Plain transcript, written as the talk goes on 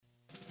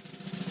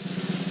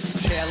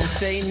Tell them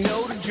say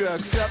no to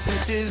drugs,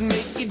 substances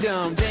make you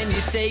dumb. Then you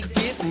say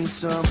give them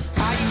some.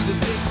 Are you the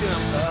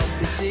victim of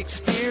this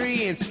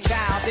experience?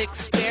 Child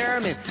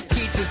experiment,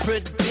 teacher's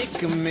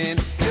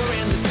predicament. You're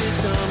in the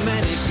system,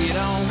 and if you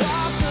don't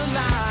walk the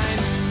line,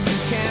 you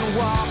can't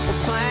walk a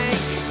plank.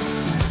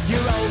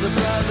 Your older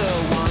brother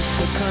wants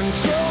to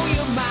control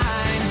your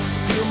mind.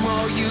 You're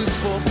more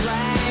useful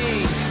blank.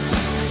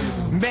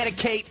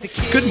 Medicate the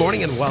kid. Good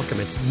morning and welcome.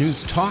 It's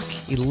News Talk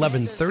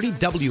 1130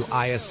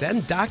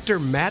 WISN. Dr.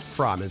 Matt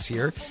Fromm is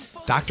here.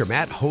 Dr.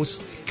 Matt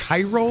hosts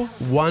KIRO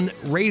One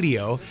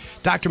Radio.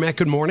 Dr. Matt,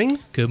 good morning.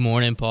 Good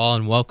morning, Paul,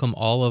 and welcome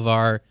all of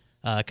our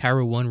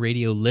KIRO One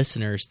Radio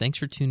listeners. Thanks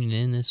for tuning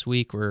in this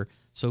week. We're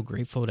so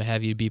grateful to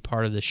have you be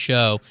part of the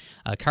show.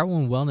 KIRO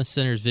One Wellness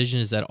Center's vision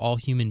is that all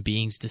human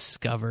beings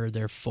discover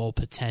their full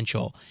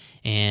potential.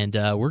 And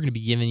we're going to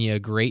be giving you a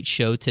great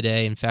show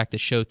today. In fact, the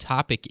show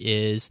topic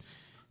is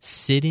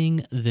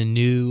Sitting the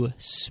New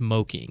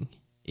Smoking.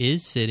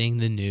 Is sitting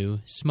the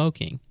new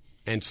smoking?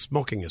 And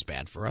smoking is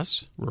bad for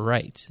us.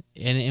 Right.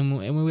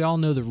 And we all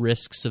know the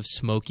risks of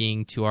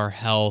smoking to our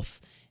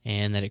health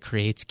and that it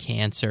creates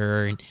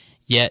cancer. And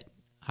yet,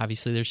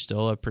 obviously, there's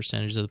still a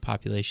percentage of the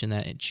population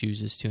that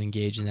chooses to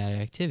engage in that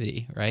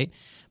activity, right?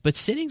 But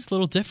sitting's a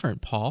little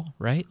different, Paul,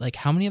 right? Like,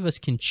 how many of us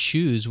can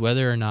choose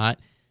whether or not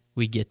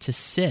we get to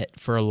sit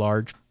for a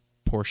large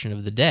portion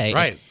of the day?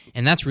 Right.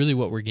 And that's really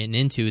what we're getting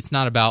into. It's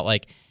not about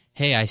like,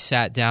 hey, I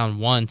sat down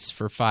once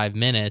for 5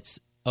 minutes.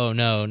 Oh,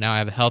 no, now I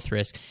have a health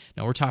risk.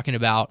 No, we're talking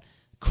about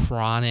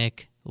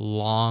chronic,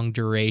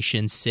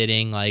 long-duration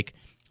sitting. Like,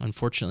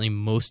 unfortunately,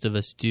 most of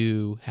us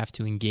do have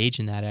to engage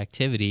in that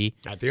activity.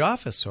 At the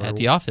office.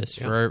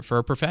 For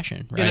a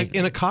profession, right?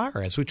 In a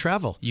car as we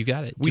travel. You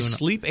got it. We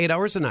sleep 8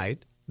 hours a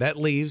night. That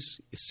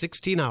leaves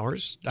 16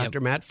 hours, Dr.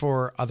 Yep. Matt,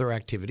 for other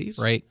activities.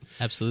 Right,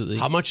 absolutely.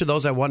 How much of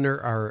those, I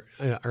wonder,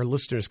 our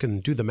listeners can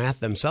do the math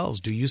themselves?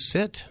 Do you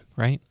sit?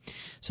 Right.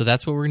 So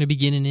that's what we're going to be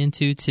getting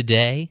into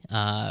today.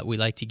 We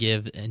like to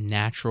give a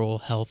natural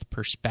health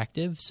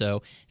perspective.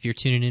 So if you're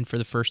tuning in for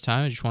the first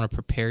time, I just want to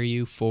prepare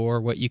you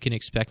for what you can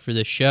expect for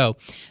this show.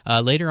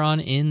 Later on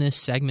in this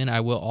segment,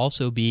 I will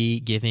also be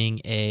giving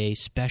a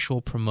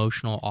special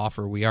promotional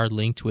offer. We are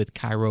linked with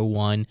KIRO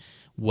One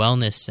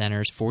Wellness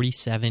Centers,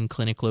 47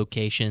 clinic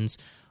locations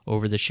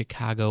over the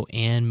Chicago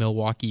and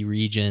Milwaukee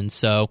regions.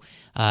 So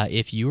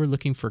if you are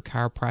looking for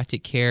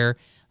chiropractic care,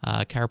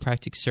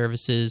 chiropractic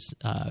services,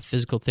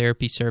 physical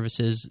therapy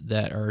services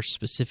that are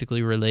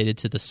specifically related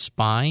to the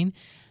spine,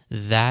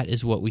 that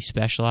is what we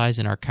specialize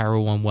in our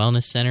KIRO One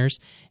Wellness Centers.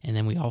 And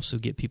then we also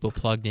get people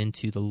plugged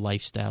into the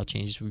lifestyle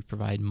changes. We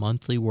provide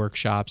monthly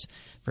workshops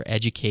for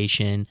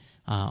education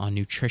on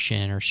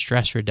nutrition or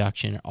stress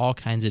reduction, all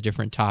kinds of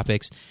different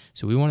topics.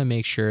 So we want to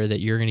make sure that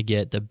you're going to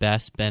get the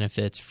best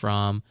benefits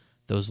from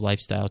those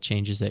lifestyle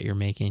changes that you're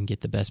making,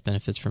 get the best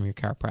benefits from your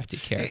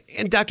chiropractic care.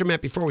 And Dr.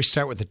 Matt, before we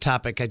start with the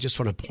topic, I just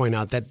want to point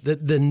out that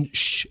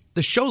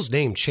the show's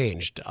name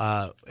changed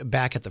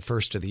back at the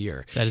first of the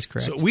year. That is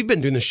correct. So we've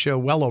been doing the show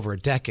well over a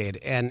decade,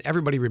 and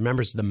everybody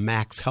remembers the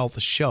Max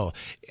Health Show.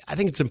 I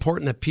think it's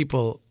important that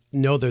people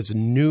know there's a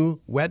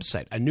new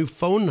website, a new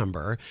phone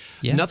number.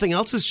 Yeah. Nothing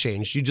else has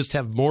changed. You just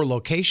have more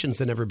locations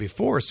than ever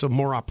before, so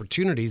more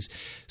opportunities.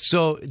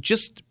 So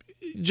just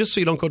so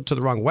you don't go to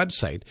the wrong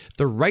website,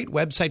 the right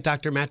website,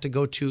 Dr. Matt, to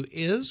go to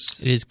is?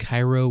 It is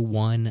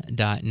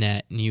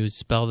KIRO1.net. And you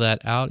spell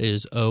that out. It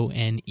is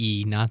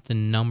O-N-E, not the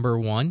number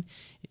one.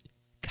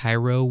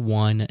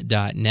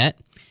 KIRO1.net.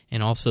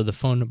 And also the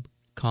phone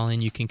call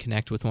in, you can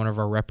connect with one of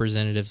our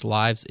representatives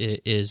live.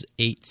 It is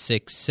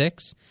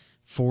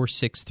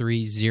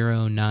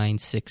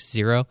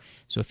 866-463-0960.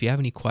 So if you have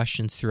any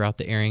questions throughout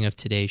the airing of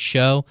today's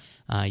show,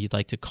 you'd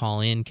like to call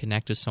in,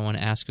 connect with someone,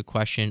 ask a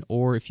question,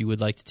 or if you would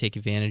like to take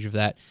advantage of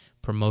that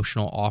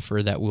promotional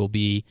offer that we'll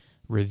be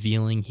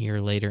revealing here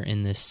later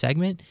in this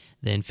segment,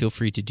 then feel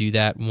free to do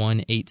that,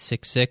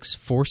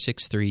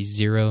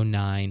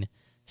 1-866-463-0960.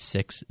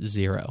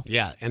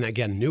 Yeah, and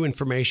again, new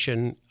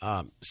information,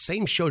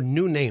 same show,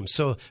 new name.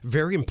 So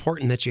very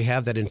important that you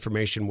have that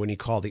information when you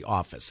call the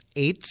office.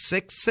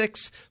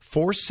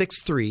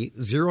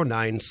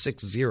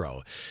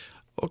 866-463-0960.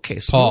 Okay,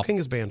 smoking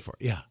is banned for.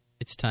 Yeah.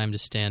 It's time to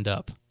stand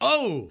up.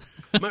 Oh,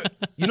 my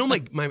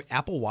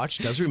Apple Watch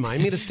does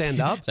remind me to stand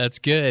up. That's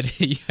good.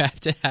 You have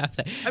to have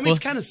that. I mean,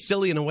 it's kind of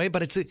silly in a way,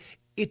 but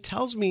it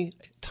tells me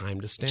time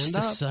to stand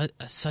up.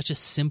 Such a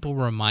simple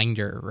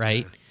reminder,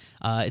 right?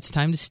 It's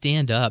time to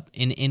stand up.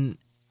 And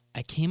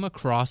I came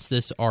across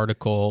this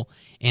article,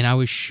 and I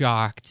was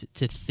shocked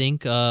to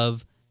think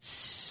of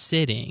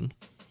sitting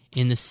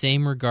in the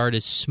same regard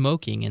as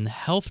smoking and the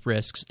health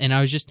risks. And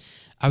I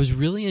was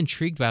really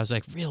intrigued by it. I was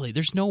like, really?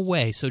 There's no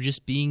way. So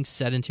just being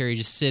sedentary,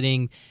 just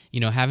sitting,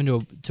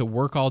 having to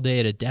work all day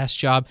at a desk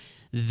job,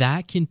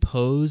 that can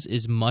pose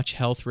as much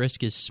health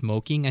risk as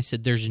smoking. I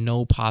said, there's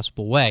no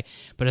possible way.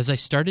 But as I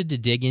started to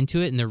dig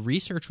into it, and the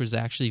research was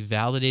actually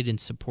validated and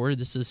supported,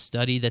 this is a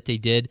study that they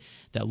did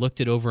that looked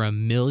at over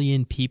 1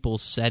 million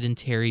people's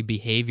sedentary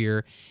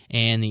behavior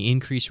and the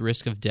increased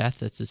risk of death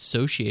that's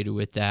associated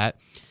with that.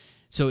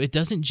 So it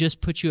doesn't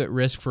just put you at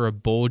risk for a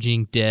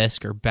bulging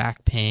disc or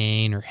back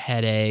pain or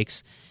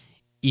headaches,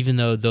 even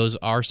though those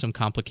are some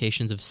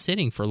complications of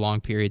sitting for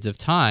long periods of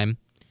time.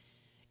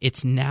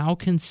 It's now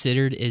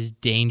considered as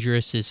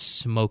dangerous as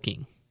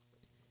smoking.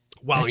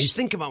 Wow, you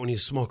think about when you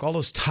smoke, all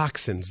those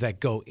toxins that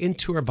go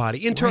into our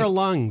body, into our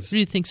lungs. Do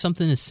you think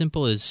something as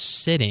simple as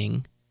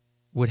sitting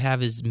would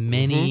have as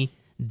many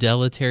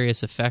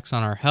deleterious effects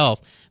on our health?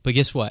 But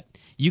guess what?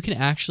 You can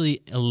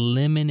actually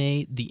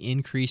eliminate the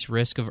increased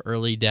risk of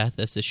early death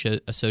that's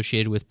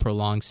associated with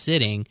prolonged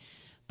sitting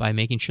by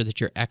making sure that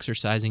you're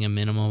exercising a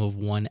minimum of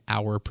 1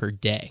 hour per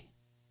day.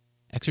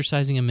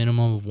 Exercising a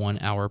minimum of 1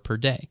 hour per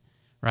day,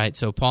 right?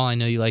 So, Paul, I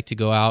know you like to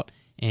go out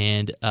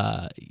and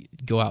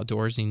go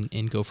outdoors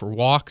and go for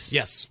walks.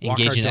 Yes, walk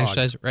engage our in dog.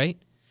 exercise, right?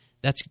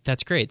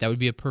 That's great. That would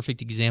be a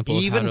perfect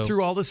example. Even of how to,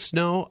 through all the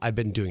snow, I've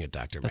been doing it,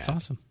 Dr. Matt. That's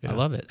awesome. Yeah. I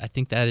love it. I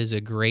think that is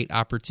a great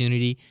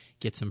opportunity.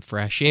 Get some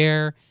fresh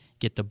air,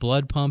 get the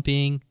blood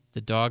pumping.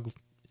 The dog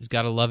has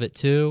got to love it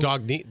too.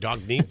 Dog needs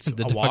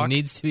The a dog walk.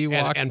 needs to be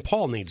walked. And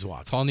Paul needs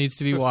walks. Paul needs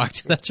to be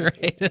walked. That's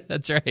right.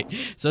 That's right.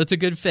 So it's a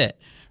good fit,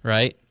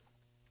 right?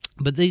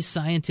 But these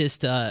scientists,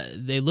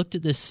 they looked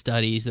at this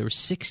studies. There were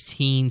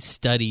 16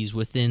 studies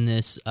within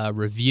this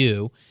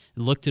review. It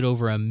looked at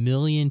over 1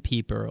 million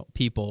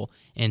people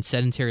and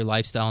sedentary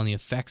lifestyle and the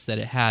effects that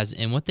it has.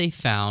 And what they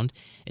found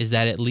is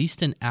that at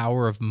least an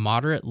hour of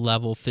moderate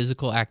level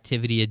physical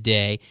activity a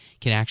day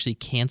can actually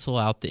cancel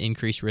out the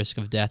increased risk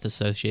of death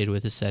associated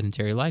with a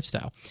sedentary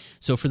lifestyle.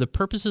 So for the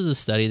purposes of the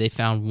study, they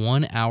found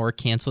 1 hour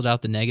canceled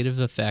out the negative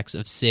effects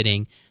of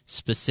sitting,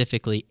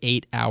 specifically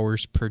 8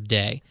 hours per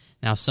day.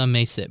 Now, some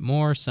may sit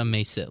more, some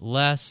may sit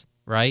less,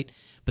 right?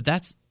 But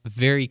that's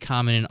very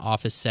common in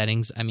office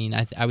settings. I mean,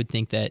 I would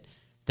think that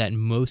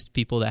most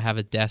people that have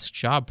a desk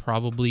job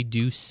probably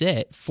do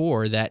sit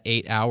for that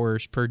 8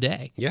 hours per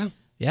day. Yeah.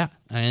 Yeah.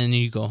 And then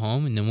you go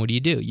home, and then what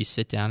do? You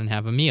sit down and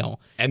have a meal.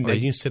 And then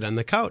you sit on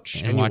the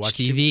couch and you watch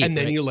TV. And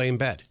then right? you lay in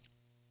bed.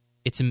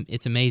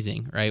 It's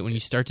amazing, right? When you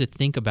start to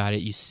think about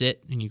it, you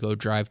sit and you go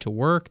drive to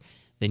work,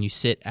 then you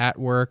sit at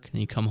work, then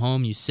you come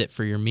home, you sit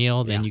for your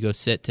meal, then you go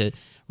sit to,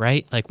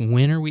 right? Like,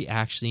 when are we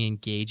actually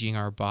engaging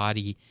our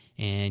body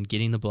and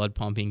getting the blood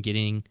pumping,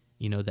 getting,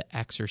 the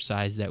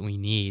exercise that we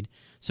need?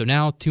 So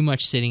now too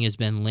much sitting has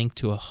been linked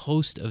to a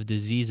host of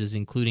diseases,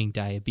 including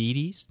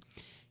diabetes,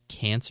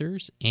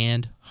 cancers,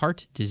 and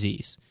heart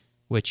disease,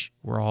 which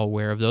we're all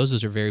aware of those.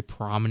 Those are very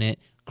prominent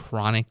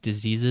chronic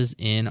diseases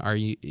in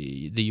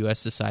the U.S.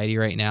 society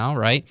right now,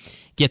 right?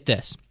 Get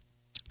this.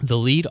 The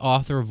lead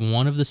author of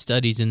one of the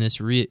studies in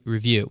this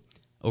review,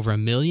 over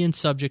 1 million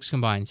subjects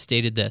combined,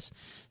 stated this: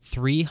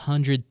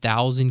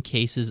 300,000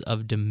 cases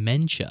of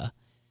dementia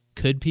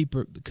could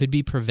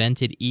be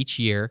prevented each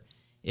year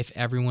if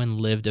everyone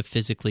lived a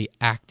physically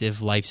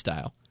active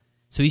lifestyle.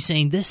 So he's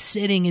saying this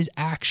sitting is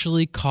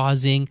actually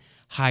causing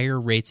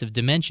higher rates of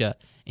dementia.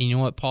 And you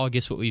know what, Paul?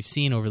 Guess what we've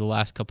seen over the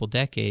last couple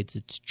decades?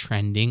 It's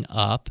trending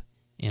up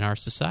in our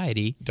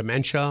society.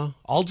 Dementia,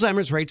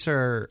 Alzheimer's rates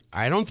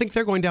I don't think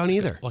they're going down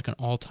either. Like an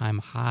all-time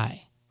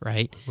high,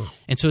 right?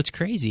 And so it's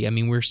crazy. I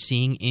mean, we're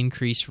seeing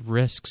increased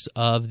risks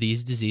of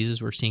these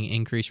diseases. We're seeing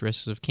increased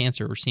risks of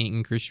cancer. We're seeing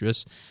increased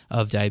risks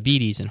of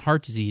diabetes and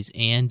heart disease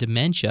and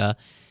dementia.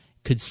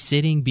 Could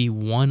sitting be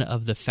one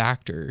of the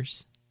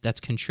factors that's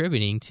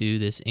contributing to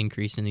this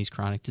increase in these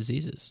chronic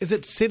diseases? Is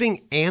it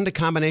sitting and a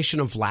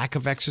combination of lack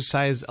of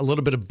exercise, a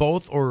little bit of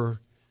both,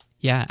 or?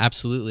 Yeah,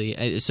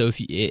 absolutely. So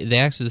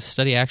the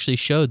study actually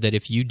showed that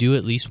if you do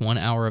at least 1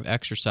 hour of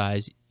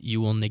exercise, you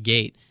will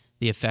negate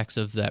the effects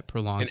of that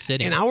prolonged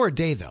sitting. An hour a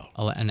day, though.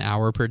 An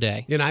hour per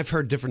day. I've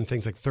heard different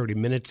things like 30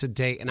 minutes a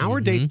day. An hour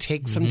a day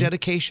takes some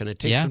dedication. It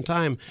takes some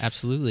time.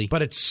 Absolutely.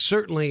 But it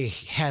certainly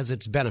has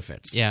its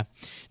benefits. Yeah.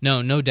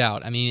 No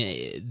doubt. I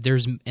mean,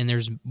 there's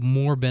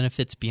more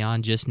benefits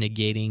beyond just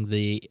negating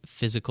the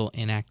physical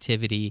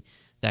inactivity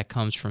that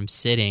comes from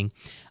sitting.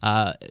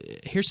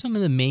 Here's some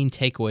of the main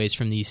takeaways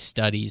from these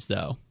studies,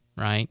 though,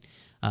 right?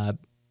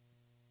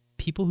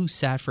 People who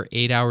sat for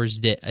 8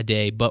 hours a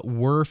day but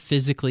were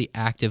physically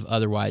active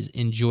otherwise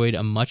enjoyed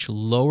a much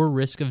lower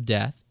risk of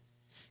death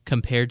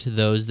compared to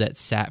those that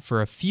sat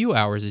for a few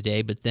hours a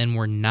day but then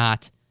were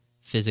not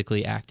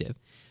physically active.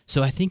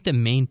 So I think the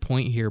main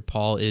point here,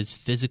 Paul, is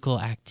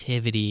physical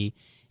activity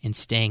and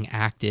staying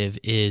active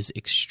is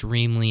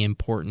extremely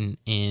important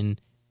in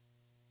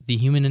the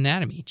human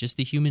anatomy, just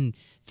the human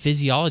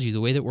physiology,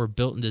 the way that we're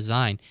built and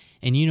designed.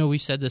 And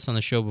we've said this on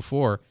the show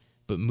before,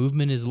 but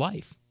movement is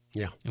life.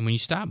 Yeah. And when you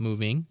stop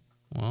moving,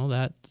 well,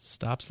 that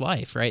stops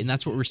life, right? And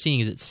that's what we're seeing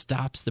is it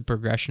stops the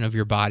progression of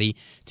your body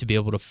to be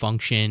able to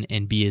function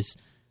and be as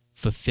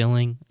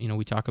fulfilling.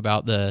 We talk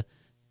about the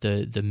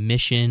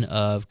mission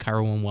of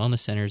Chiro One Wellness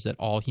Centers that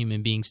all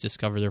human beings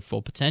discover their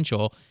full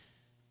potential.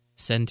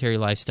 Sedentary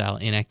lifestyle,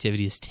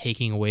 inactivity is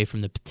taking away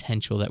from the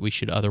potential that we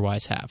should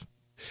otherwise have.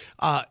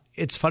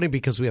 It's funny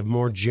because we have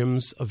more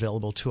gyms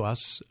available to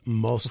us,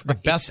 the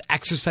best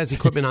exercise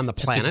equipment on the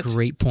planet. That's a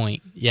great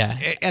point. Yeah.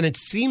 And it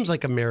seems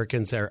like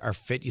Americans are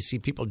fit. You see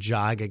people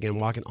jogging and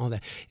walking, all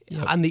that.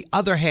 Yep. On the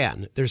other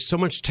hand, there's so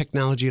much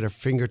technology at our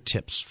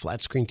fingertips,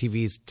 flat screen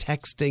TVs,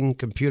 texting,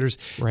 computers,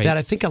 that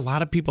I think a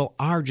lot of people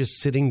are just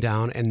sitting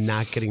down and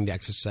not getting the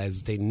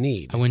exercise they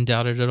need. I wouldn't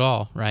doubt it at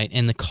all, right?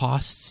 And the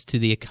costs to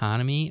the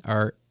economy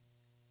are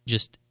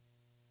just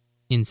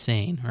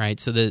insane, right?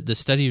 So the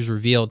study has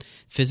revealed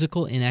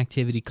physical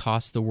inactivity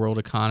costs the world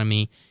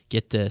economy,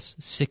 get this,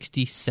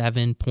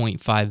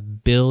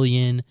 $67.5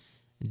 billion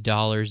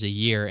a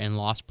year in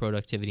lost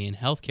productivity and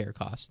healthcare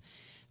costs.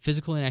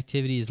 Physical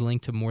inactivity is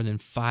linked to more than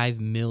 5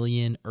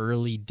 million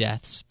early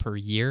deaths per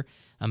year.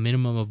 A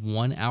minimum of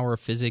 1 hour of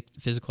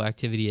physical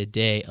activity a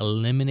day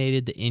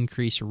eliminated the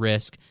increased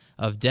risk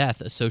of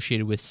death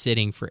associated with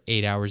sitting for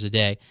 8 hours a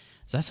day.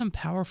 So that's some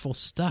powerful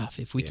stuff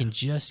if we can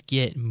just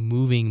get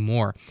moving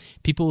more.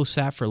 People who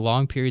sat for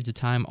long periods of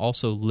time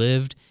also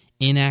lived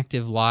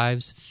inactive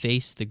lives,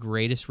 faced the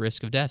greatest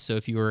risk of death. So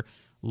if you were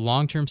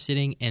long-term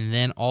sitting and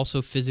then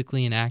also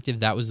physically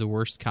inactive, that was the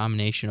worst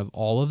combination of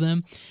all of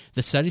them.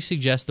 The study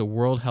suggests the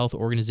World Health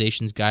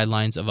Organization's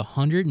guidelines of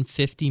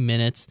 150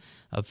 minutes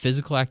of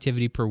physical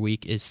activity per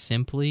week is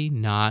simply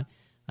not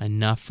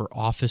enough for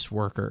office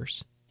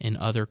workers and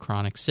other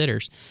chronic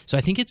sitters. So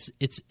I think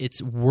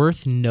it's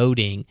worth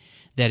noting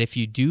that if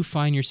you do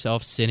find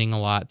yourself sitting a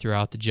lot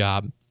throughout the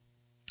job,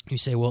 you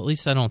say, well, at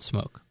least I don't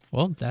smoke.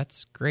 Well,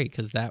 that's great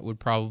because that would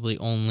probably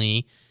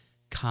only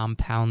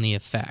compound the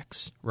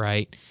effects,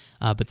 right?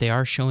 But they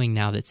are showing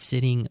now that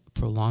sitting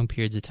for long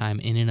periods of time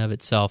in and of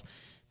itself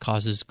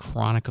causes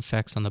chronic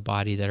effects on the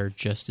body that are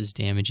just as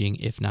damaging,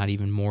 if not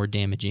even more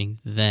damaging,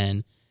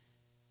 than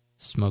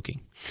smoking.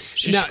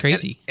 It's just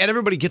crazy. And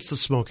everybody gets the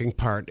smoking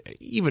part.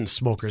 Even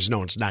smokers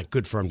know it's not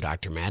good for them,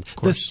 Dr. Matt.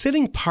 The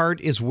sitting part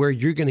is where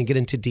you're going to get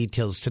into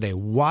details today.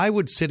 Why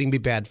would sitting be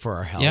bad for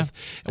our health? Yeah,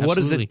 and what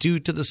does it do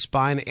to the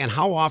spine? And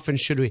how often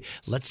should we,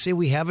 let's say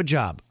we have a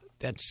job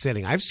that's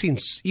sitting. I've seen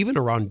even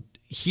around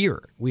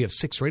here, we have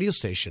 6 radio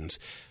stations,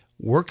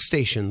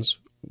 workstations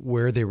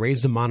where they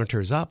raise the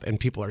monitors up and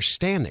people are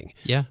standing.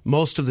 Yeah.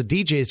 Most of the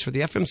DJs for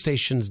the FM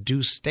stations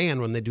do stand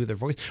when they do their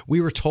voice.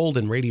 We were told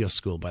in radio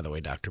school, by the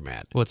way, Dr.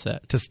 Matt. What's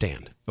that? To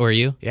stand. Or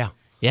you? Yeah.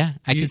 Yeah,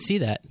 I can see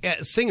that.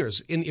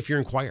 Singers, if you're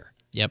in choir.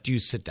 Yep. Do you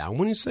sit down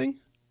when you sing?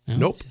 No.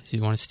 Nope. So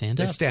you want to stand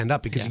up? They stand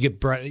up because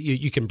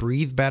you can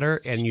breathe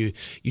better and you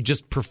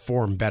just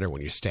perform better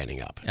when you're standing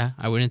up. Yeah,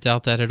 I wouldn't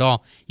doubt that at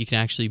all. You can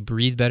actually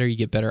breathe better. You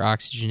get better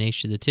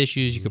oxygenation to the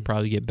tissues. You could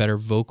probably get better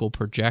vocal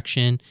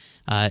projection.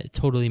 It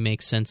totally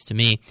makes sense to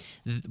me.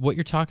 What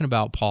you're talking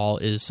about, Paul,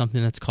 is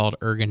something that's called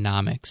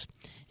ergonomics.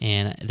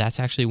 And that's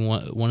actually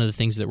one of the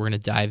things that we're going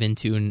to dive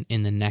into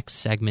in the next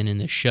segment in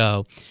the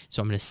show.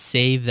 So I'm going to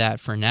save that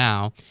for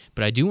now.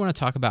 But I do want to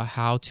talk about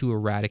how to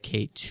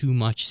eradicate too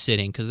much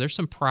sitting, because there's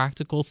some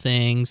practical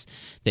things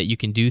that you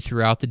can do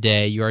throughout the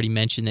day. You already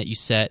mentioned that you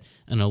set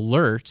an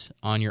alert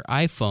on your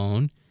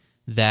iPhone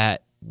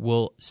that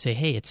will say,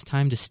 hey, it's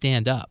time to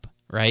stand up,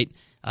 right?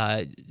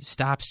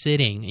 Stop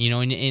sitting.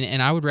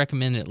 And I would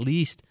recommend at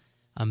least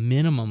a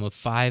minimum of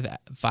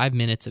five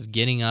minutes of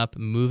getting up,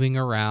 moving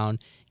around,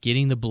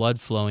 getting the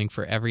blood flowing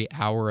for every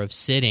hour of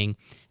sitting.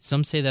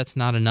 Some say that's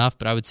not enough,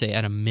 but I would say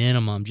at a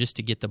minimum just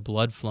to get the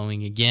blood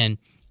flowing again.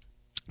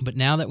 But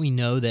now that we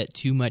know that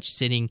too much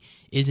sitting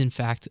is in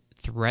fact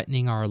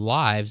threatening our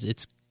lives,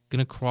 it's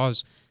going to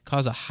cause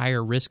a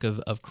higher risk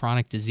of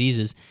chronic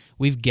diseases.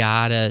 We've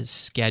got to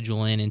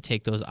schedule in and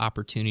take those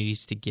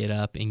opportunities to get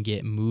up and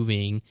get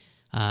moving.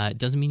 It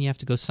doesn't mean you have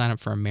to go sign up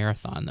for a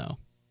marathon, though,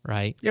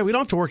 right? Yeah, we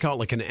don't have to work out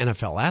like an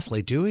NFL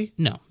athlete, do we?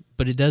 No,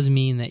 but it does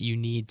mean that you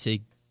need to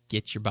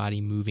get your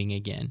body moving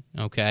again,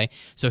 okay?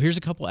 So here's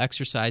a couple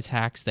exercise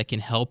hacks that can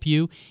help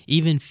you.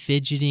 Even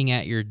fidgeting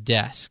at your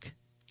desk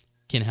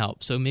can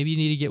help. So maybe you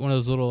need to get one of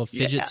those little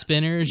fidget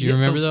spinners. You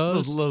remember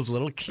those? Those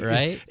little kids.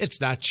 Right? It's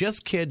not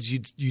just kids.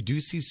 You do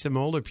see some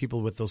older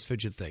people with those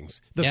fidget things.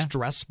 The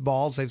stress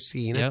balls I've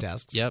seen at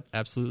desks. Yep,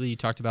 absolutely. You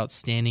talked about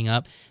standing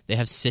up. They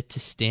have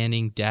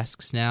sit-to-standing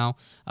desks now.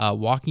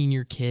 Walking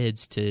your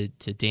kids to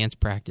dance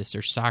practice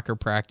or soccer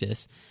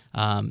practice.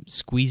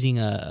 Squeezing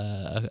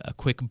a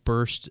quick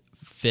burst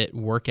fit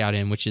workout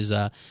in, which is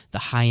the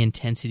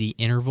high-intensity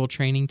interval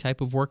training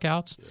type of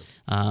workouts.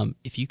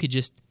 If you could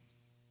just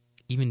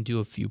even do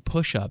a few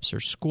push-ups or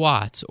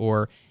squats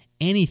or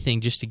anything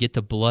just to get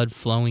the blood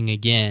flowing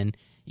again,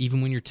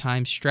 even when you're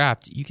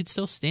time-strapped, you could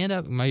still stand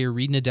up while you're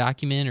reading a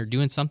document or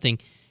doing something.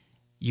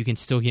 You can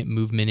still get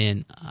movement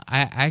in.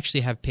 I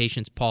actually have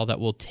patients, Paul,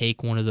 that will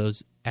take one of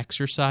those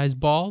exercise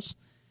balls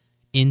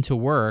into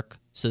work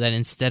so that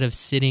instead of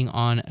sitting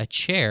on a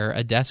chair,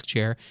 a desk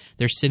chair,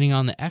 they're sitting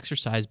on the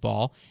exercise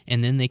ball,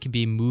 and then they can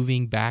be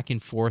moving back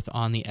and forth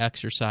on the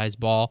exercise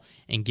ball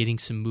and getting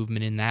some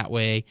movement in that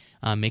way,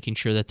 making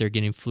sure that they're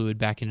getting fluid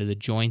back into the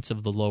joints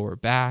of the lower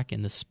back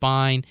and the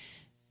spine.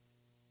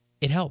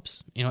 It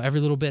helps. Every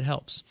little bit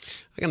helps.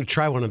 I'm going to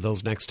try one of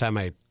those next time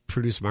I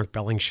produce Mark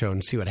Belling show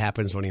and see what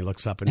happens when he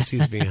looks up and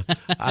sees me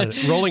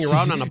rolling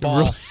around on a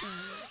ball.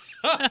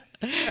 I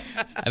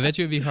bet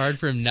you it would be hard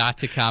for him not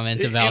to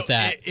comment about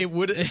that. It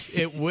would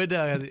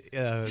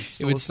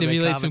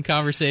stimulate some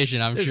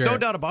conversation, I'm There's sure. no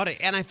doubt about it.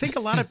 And I think a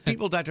lot of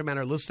people, Dr. Matt,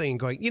 are listening and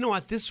going, you know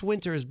what, this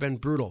winter has been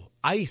brutal.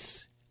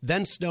 Ice,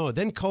 then snow,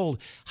 then cold.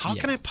 How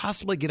can I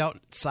possibly get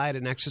outside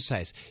and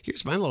exercise?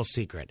 Here's my little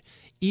secret.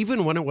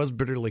 Even when it was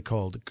bitterly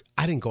cold,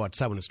 I didn't go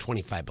outside when it's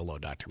 25 below,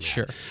 Dr. Matt.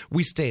 Sure.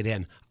 We stayed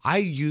in. I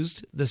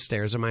used the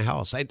stairs in my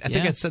house. I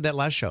think I said that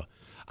last show.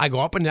 I go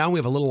up and down. We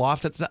have a little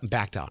loft at the top,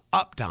 back down,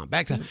 up, down,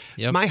 back down.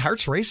 Yep. My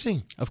heart's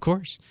racing. Of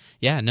course.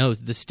 Yeah, no,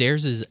 the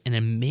stairs is an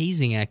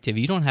amazing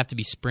activity. You don't have to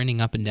be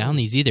sprinting up and down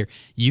these either.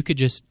 You could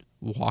just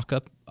walk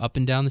up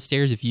and down the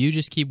stairs. If you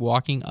just keep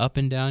walking up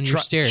and down your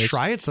stairs.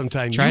 Try it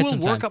sometime. Try you it will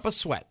sometime. work up a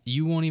sweat.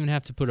 You won't even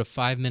have to put a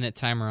 5-minute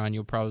timer on.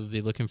 You'll probably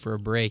be looking for a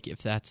break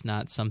if that's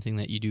not something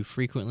that you do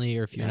frequently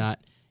or if you're not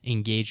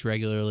engaged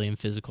regularly in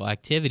physical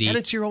activity. And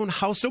it's your own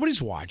house.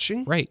 Nobody's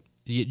watching. Right.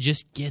 You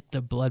just get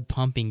the blood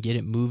pumping, get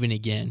it moving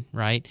again,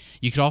 right?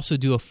 You could also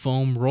do a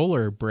foam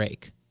roller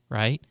break,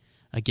 right?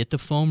 Get the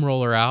foam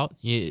roller out.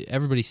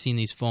 Everybody's seen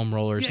these foam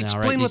rollers now, right?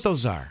 Explain what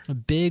those are. A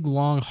big,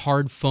 long,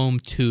 hard foam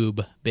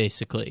tube,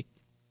 basically,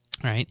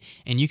 right?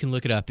 And you can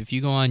look it up. If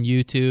you go on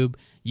YouTube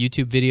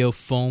video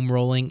foam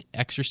rolling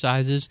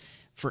exercises,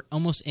 for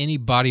almost any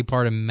body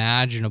part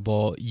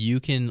imaginable, you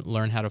can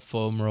learn how to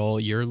foam roll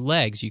your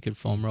legs. You could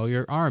foam roll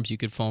your arms. You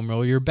could foam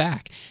roll your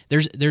back.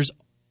 There's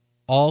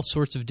all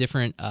sorts of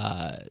different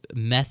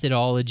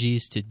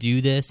methodologies to do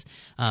this.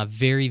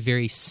 Very,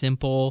 very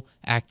simple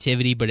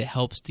activity, but it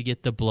helps to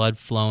get the blood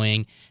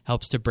flowing,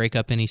 helps to break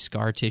up any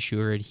scar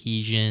tissue or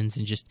adhesions,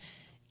 and just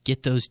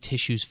get those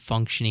tissues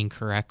functioning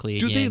correctly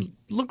again. Do they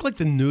look like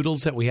the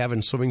noodles that we have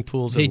in swimming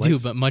pools? They do,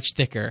 but much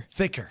thicker.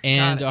 Thicker.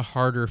 And a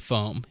harder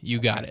foam. You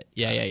got it.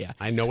 Yeah.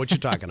 I know what you're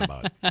talking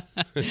about.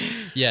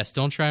 Yes,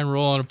 don't try and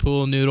roll on a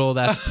pool noodle.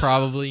 That's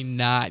probably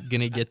not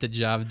going to get the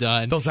job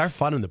done. Those are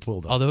fun in the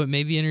pool, though. Although it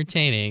may be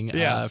entertaining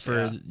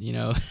you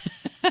know.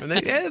 And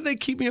they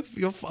keep me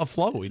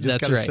afloat. We just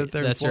That's got to right. sit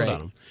there and That's float right. on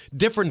them.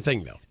 Different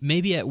thing, though.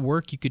 Maybe at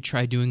work you could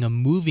try doing a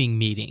moving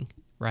meeting,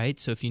 right?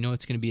 So if you know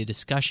it's going to be a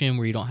discussion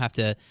where you don't have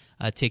to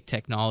take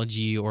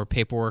technology or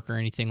paperwork or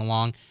anything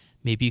along,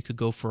 maybe you could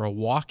go for a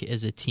walk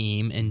as a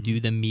team and do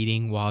the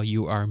meeting while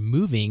you are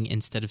moving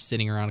instead of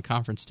sitting around a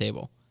conference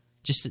table.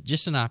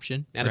 Just an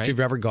option. And right? if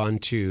you've ever gone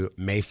to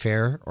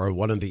Mayfair or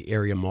one of the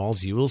area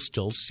malls, you will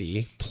still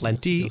see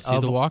plenty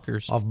the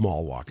walkers. of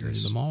mall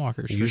walkers. The mall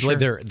walkers, for Usually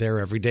sure. they're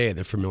every day.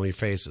 They're familiar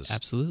faces.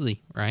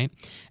 Absolutely, right?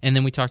 And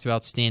then we talked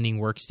about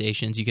standing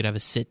workstations. You could have a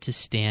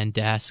sit-to-stand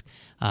desk.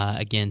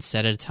 Again,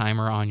 set a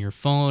timer on your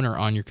phone or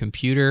on your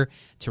computer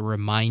to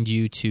remind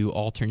you to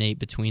alternate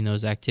between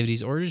those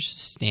activities or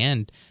just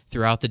stand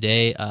throughout the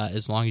day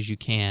as long as you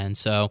can.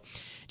 So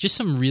just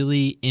some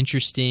really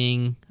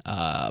interesting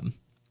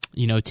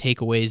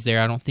takeaways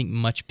there. I don't think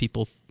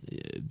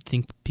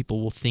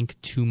people will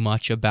think too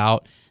much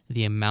about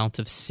the amount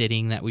of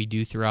sitting that we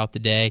do throughout the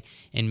day,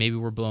 and maybe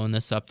we're blowing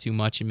this up too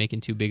much and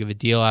making too big of a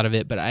deal out of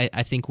it, but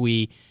I think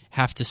we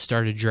have to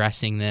start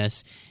addressing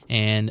this.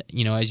 And,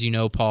 as you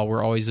know, Paul,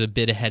 we're always a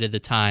bit ahead of the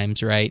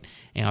times, right?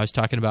 And I was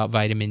talking about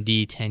vitamin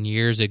D 10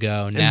 years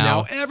ago.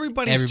 Now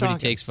everybody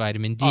takes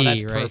vitamin D, oh,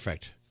 that's right?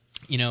 perfect.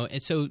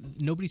 And so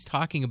nobody's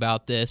talking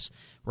about this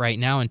right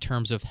now in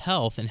terms of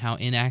health and how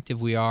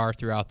inactive we are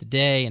throughout the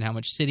day and how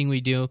much sitting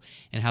we do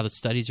and how the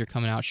studies are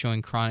coming out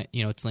showing chronic,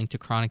 it's linked to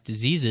chronic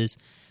diseases.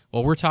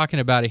 Well, we're talking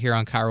about it here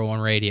on Chiro One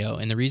Radio,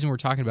 and the reason we're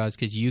talking about it is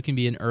because you can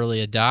be an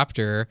early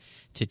adopter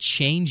to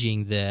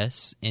changing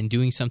this and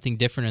doing something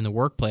different in the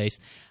workplace.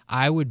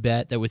 I would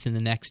bet that within the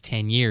next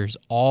 10 years,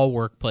 all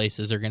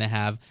workplaces are going to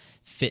have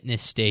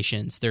fitness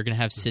stations. They're going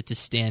to have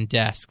sit-to-stand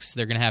desks.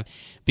 They're going to have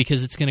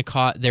because it's going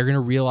to they're going to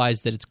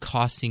realize that it's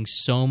costing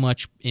so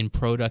much in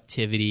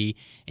productivity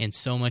and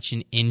so much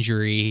in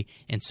injury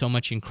and so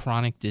much in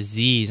chronic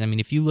disease. I mean,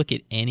 if you look at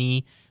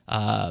any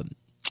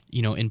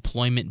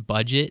employment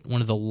budget,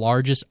 one of the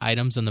largest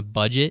items on the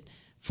budget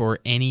for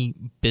any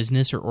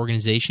business or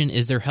organization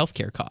is their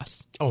healthcare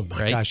costs. Oh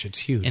my gosh, it's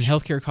huge. And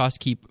healthcare costs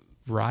keep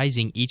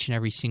rising each and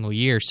every single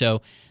year.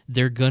 So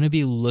they're going to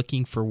be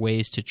looking for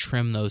ways to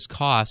trim those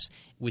costs.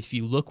 If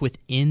you look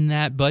within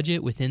that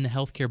budget, within the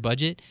healthcare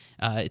budget,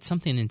 it's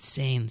something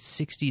insane.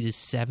 60 to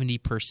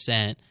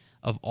 70%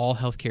 of all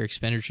healthcare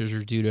expenditures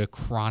are due to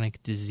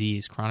chronic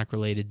disease,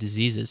 chronic-related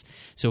diseases.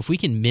 So if we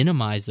can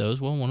minimize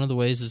those, well, one of the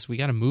ways is we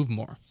got to move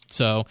more.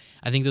 So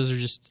I think those are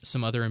just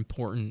some other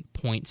important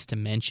points to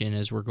mention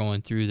as we're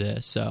going through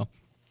this. So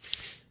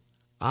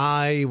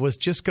I was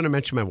just going to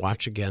mention my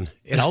watch again.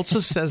 It also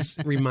says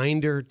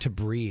reminder to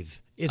breathe.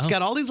 It's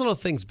got all these little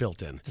things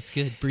built in. That's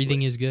good.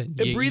 Breathing is good.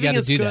 Breathing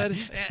is good.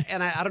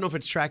 And I don't know if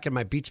it's tracking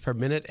my beats per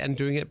minute and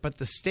doing it, but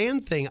the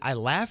stand thing, I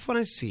laugh when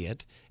I see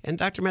it. And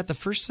Dr. Matt, the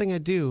first thing I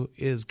do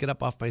is get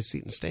up off my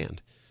seat and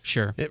stand.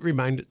 Sure. It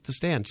reminded to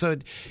stand. So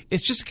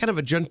it's just kind of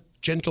a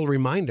gentle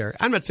reminder.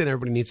 I'm not saying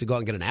everybody needs to go out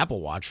and get an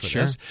Apple Watch for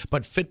this,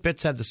 but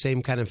Fitbits have the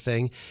same kind of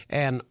thing.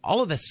 And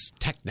all of this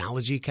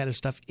technology kind of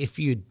stuff, if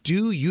you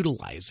do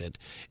utilize it,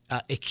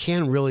 it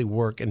can really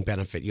work and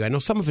benefit you. I know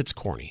some of it's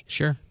corny.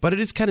 Sure. But it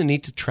is kind of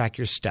neat to track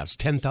your steps.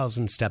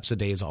 10,000 steps a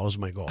day is always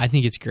my goal. I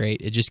think it's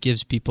great. It just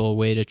gives people a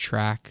way to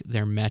track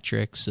their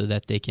metrics so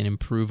that they can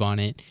improve on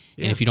it.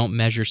 Yeah. And if you don't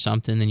measure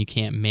something, then you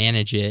can't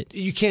manage it.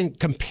 You can't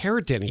compare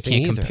it to anything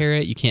You can't compare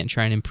it. You can't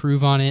try and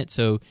improve on it.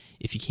 So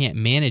if you can't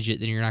manage it,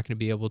 then you're not going to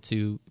be able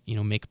to,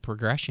 make a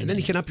progression. And then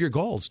you can up your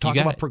goals. Talk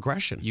about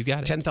progression. You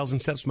got it.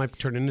 10,000 steps might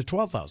turn into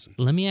 12,000.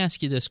 Let me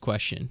ask you this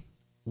question.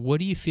 What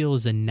do you feel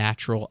is a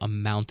natural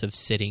amount of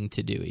sitting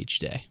to do each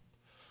day?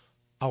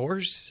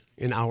 Hours?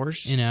 In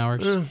hours? In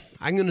hours.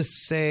 I'm going to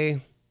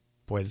say,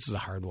 boy, this is a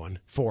hard one.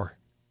 4.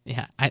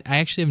 Yeah, I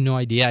actually have no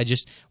idea. I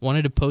just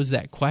wanted to pose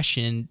that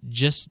question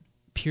just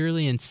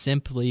purely and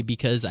simply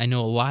because I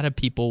know a lot of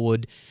people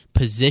would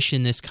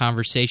position this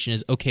conversation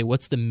as, okay,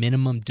 what's the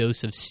minimum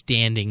dose of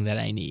standing that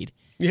I need?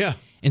 Yeah.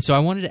 And so I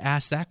wanted to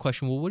ask that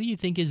question. Well, what do you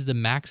think is the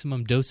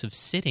maximum dose of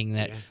sitting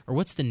or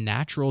what's the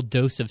natural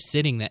dose of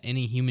sitting that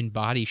any human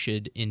body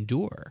should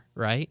endure,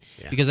 right?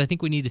 Yeah. Because I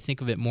think we need to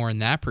think of it more in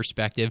that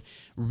perspective.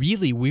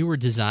 Really, we were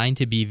designed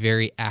to be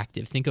very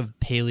active. Think of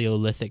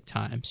Paleolithic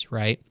times,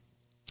 right?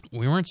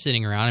 We weren't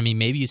sitting around. I mean,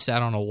 maybe you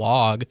sat on a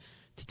log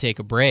to take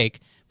a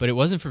break, but it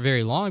wasn't for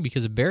very long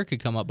because a bear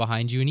could come up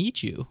behind you and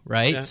eat you,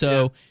 right? Yeah,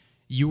 so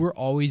you were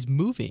always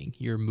moving.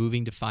 You're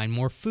moving to find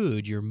more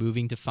food. You're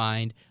moving to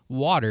find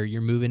water.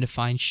 You're moving to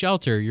find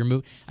shelter.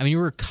 You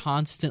were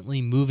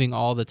constantly moving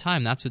all the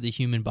time. That's what the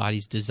human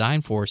body's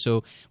designed for.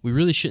 So we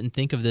really shouldn't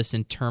think of this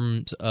in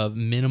terms of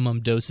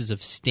minimum doses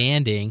of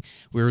standing.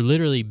 We were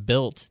literally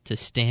built to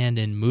stand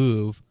and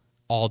move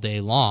all day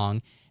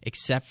long,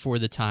 except for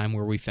the time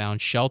where we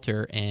found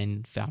shelter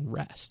and found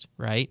rest,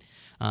 right?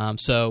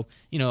 So,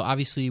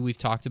 obviously we've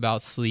talked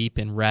about sleep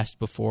and rest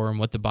before and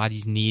what the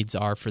body's needs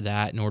are for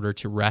that in order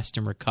to rest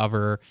and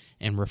recover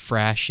and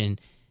refresh.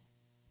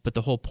 But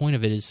the whole point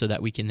of it is so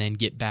that we can then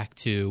get back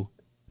to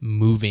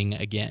moving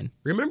again.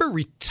 Remember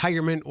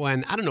retirement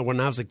when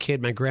I was a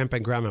kid, my grandpa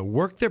and grandma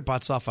worked their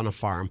butts off on a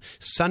farm.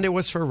 Sunday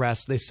was for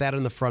rest. They sat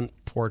on the front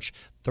porch,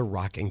 the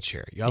rocking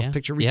chair. You all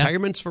picture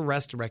retirement's for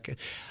rest.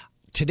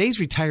 Today's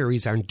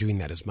retirees aren't doing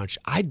that as much.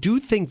 I do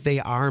think they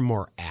are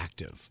more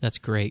active. That's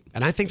great.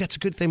 And I think that's a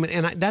good thing.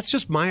 And that's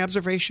just my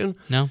observation.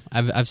 No,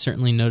 I've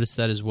certainly noticed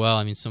that as well.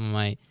 I mean, some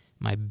of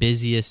my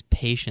busiest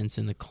patients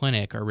in the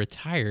clinic are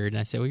retired. And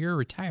I say, well, you're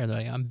retired. They're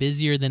like, I'm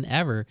busier than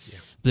ever. Yeah.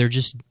 But they're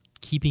just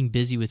keeping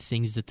busy with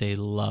things that they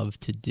love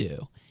to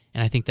do.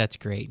 And I think that's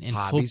great. And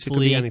hobbies, it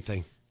could be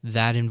anything.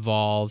 That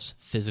involves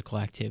physical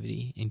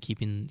activity and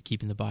keeping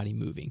the body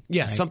moving.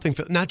 Yeah, right? Something,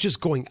 not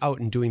just going out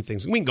and doing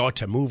things. We can go out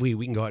to a movie,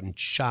 we can go out and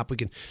shop,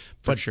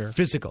 but sure.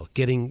 Physical,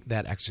 getting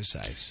that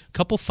exercise. A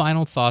couple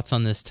final thoughts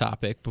on this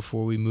topic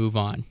before we move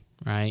on,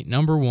 right?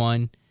 Number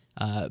one,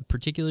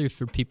 particularly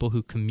for people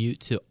who commute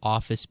to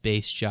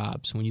office-based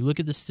jobs, when you look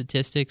at the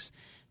statistics,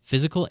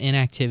 physical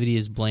inactivity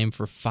is blamed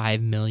for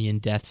 5 million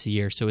deaths a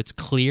year. So it's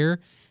clear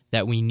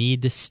that we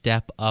need to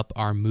step up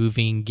our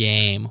moving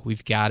game.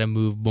 We've got to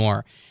move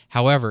more.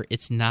 However,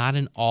 it's not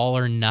an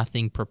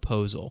all-or-nothing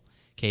proposal.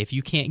 Okay, if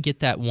you can't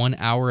get that 1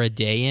 hour a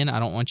day in, I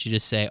don't want you to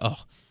say, oh,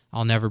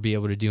 I'll never be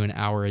able to do an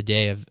hour a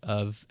day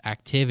of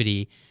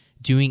activity.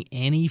 Doing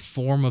any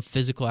form of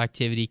physical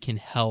activity can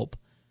help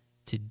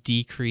to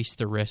decrease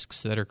the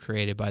risks that are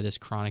created by this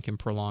chronic and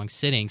prolonged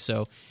sitting.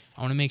 So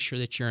I want to make sure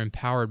that you're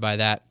empowered by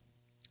that.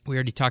 We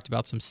already talked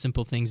about some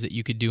simple things that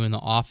you could do in the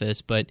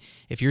office, but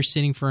if you're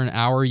sitting for an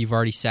hour, you've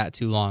already sat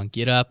too long.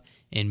 Get up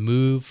and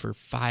move for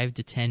 5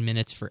 to 10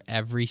 minutes for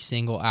every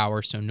single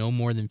hour, so no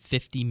more than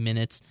 50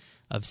 minutes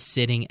of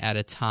sitting at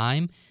a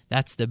time.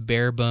 That's the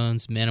bare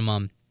bones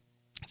minimum.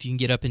 If you can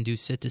get up and do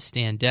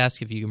sit-to-stand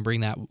desk, if you can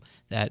bring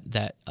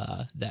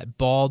that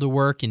ball to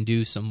work and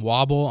do some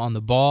wobble on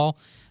the ball,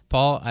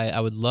 Paul, I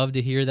would love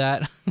to hear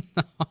that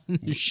on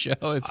the show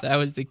if that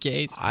was the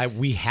case.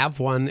 We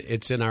have one.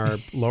 It's in our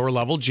lower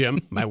level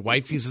gym. My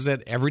wife uses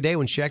it every day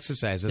when she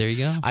exercises. There you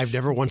go. I've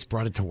never once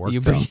brought it to work,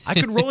 though. I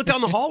could roll it down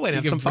the hallway and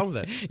have some fun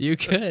with it. You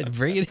could.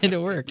 Bring it into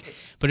work.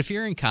 But if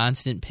you're in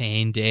constant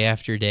pain day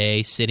after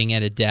day, sitting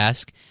at a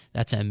desk,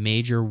 that's a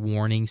major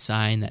warning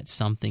sign that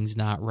something's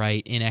not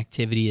right.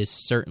 Inactivity is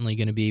certainly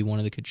going to be one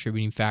of the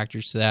contributing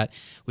factors to that.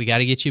 We got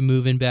to get you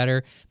moving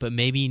better, but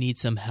maybe you need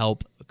some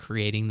help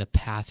creating the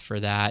path for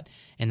that.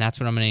 And that's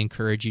what I'm going to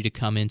encourage you to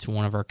come into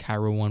one of our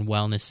Chiro One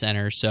Wellness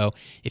Centers. So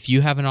if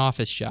you have an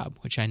office job,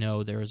 which I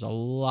know there's a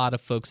lot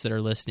of folks that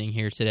are listening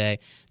here today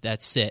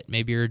that sit,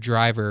 maybe you're a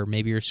driver,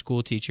 maybe you're a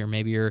school teacher,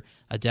 maybe you're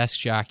a desk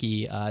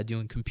jockey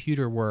doing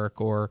computer work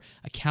or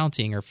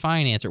accounting or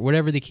finance or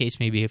whatever the case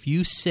may be. If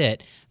you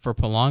sit for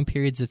prolonged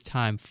periods of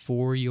time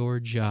for your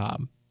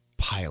job,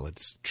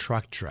 pilots,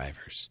 truck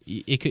drivers.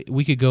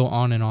 We could go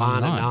on and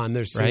on and on.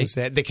 There's things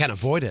that they can't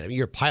avoid it. I mean,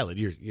 you're a pilot.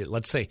 You're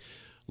let's say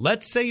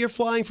Let's say you're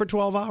flying for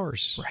 12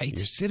 hours. Right.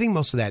 You're sitting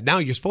most of that. Now,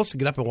 you're supposed to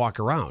get up and walk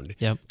around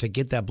Yep. to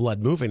get that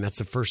blood moving. That's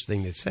the first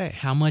thing they say.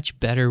 How much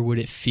better would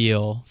it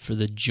feel for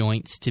the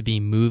joints to be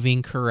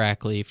moving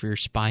correctly, for your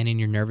spine and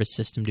your nervous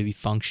system to be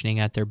functioning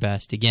at their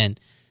best? Again,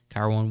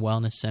 Chiro One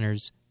Wellness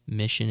Center's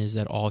mission is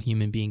that all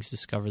human beings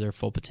discover their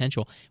full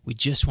potential. We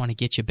just want to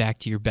get you back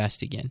to your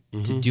best again,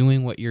 to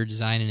doing what you're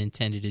designed and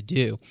intended to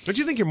do. Don't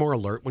you think you're more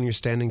alert when you're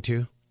standing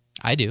too?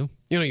 I do.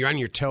 You know, you're on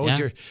your toes.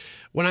 Yeah.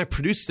 When I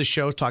produced the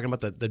show talking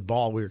about the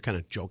ball, we were kind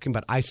of joking,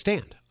 but I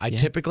stand. I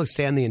typically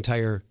stand the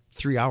entire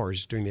 3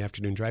 hours during the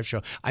afternoon drive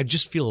show. I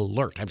just feel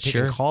alert. I'm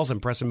taking calls, I'm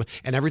pressing,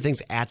 and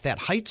everything's at that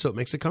height, so it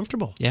makes it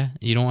comfortable. Yeah,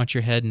 you don't want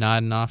your head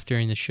nodding off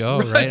during the show,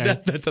 right?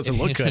 That doesn't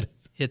look good.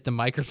 Hit the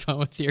microphone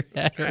with your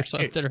head or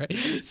something, right?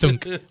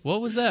 Thunk. What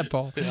was that,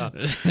 Paul?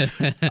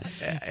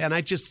 And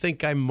I just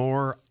think I'm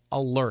more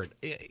alert.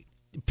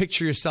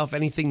 Picture yourself,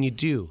 anything you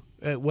do.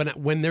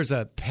 When there's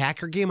a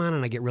Packer game on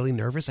and I get really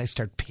nervous, I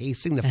start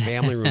pacing the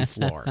family room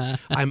floor.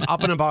 I'm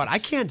up and about. I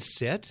can't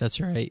sit. That's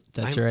right.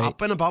 That's I'm right.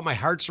 up and about. My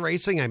heart's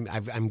racing.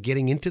 I'm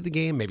getting into the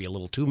game, maybe a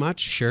little too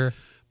much. Sure.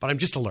 But I'm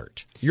just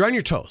alert. You're on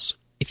your toes.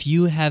 If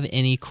you have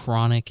any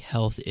chronic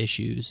health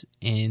issues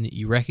and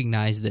you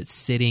recognize that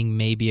sitting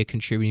may be a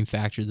contributing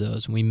factor to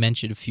those, and we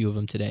mentioned a few of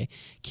them today,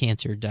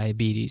 cancer,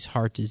 diabetes,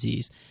 heart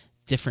disease,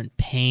 different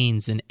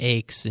pains and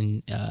aches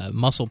and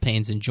muscle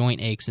pains and joint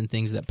aches and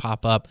things that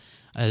pop up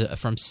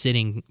from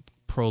sitting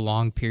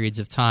prolonged periods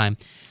of time,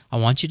 I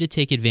want you to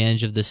take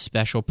advantage of this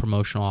special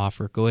promotional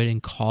offer. Go ahead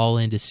and call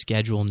in to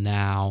schedule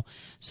now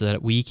so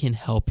that we can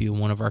help you in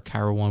one of our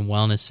Chiro One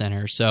Wellness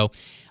Centers. So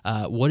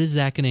what is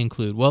that going to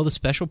include? Well, the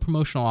special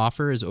promotional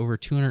offer is over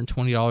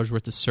 $220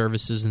 worth of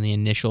services in the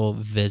initial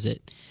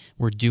visit.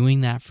 We're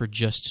doing that for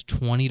just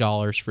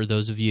 $20 for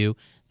those of you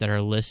that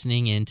are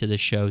listening into the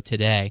show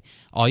today.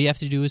 All you have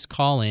to do is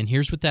call in.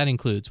 Here's what that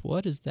includes.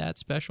 What does that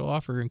special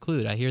offer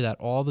include? I hear that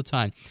all the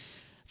time.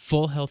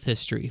 Full health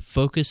history,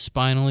 focused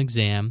spinal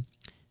exam,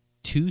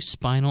 2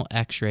 spinal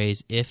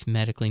x-rays if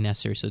medically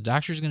necessary. So the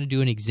doctor's going to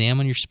do an exam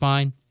on your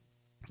spine.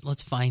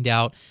 Let's find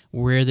out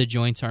where the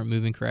joints aren't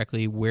moving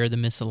correctly, where the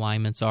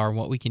misalignments are, and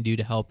what we can do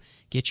to help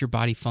get your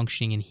body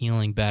functioning and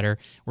healing better.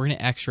 We're going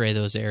to x-ray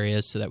those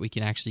areas so that we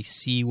can actually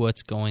see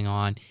what's going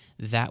on.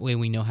 That way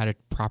we know how to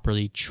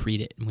properly treat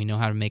it, and we know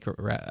how to make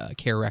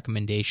care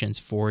recommendations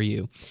for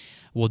you.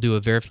 We'll do a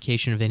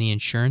verification of any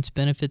insurance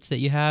benefits that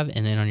you have,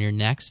 and then on your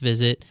next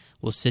visit,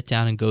 we'll sit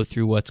down and go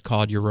through what's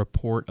called your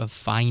report of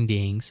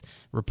findings.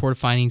 Report of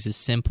findings is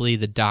simply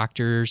the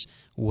doctor's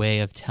way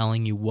of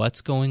telling you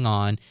what's going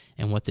on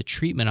and what the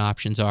treatment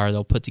options are.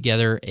 They'll put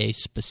together a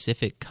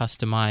specific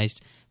customized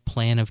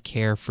plan of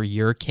care for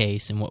your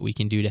case and what we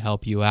can do to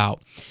help you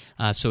out.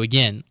 So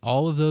again,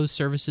 all of those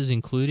services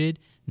included,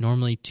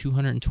 normally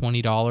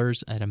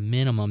 $220 at a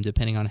minimum,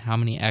 depending on how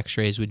many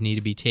x-rays would need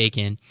to be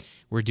taken.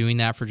 We're doing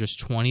that for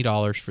just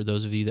 $20 for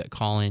those of you that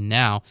call in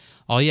now.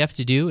 All you have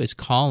to do is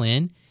call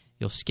in.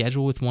 You'll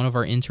schedule with one of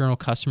our internal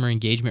customer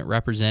engagement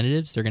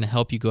representatives. They're going to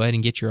help you go ahead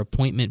and get your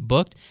appointment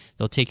booked.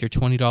 They'll take your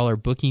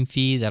 $20 booking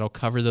fee. That'll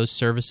cover those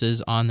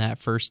services on that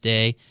first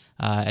day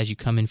as you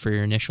come in for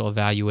your initial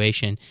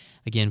evaluation.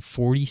 Again,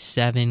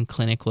 47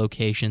 clinic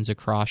locations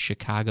across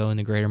Chicago and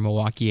the greater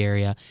Milwaukee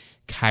area.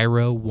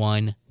 Chiro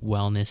One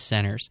Wellness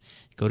Centers.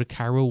 Go to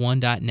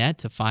chiro1.net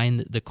to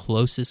find the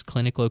closest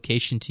clinic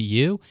location to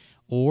you,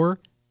 or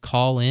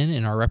call in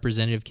and our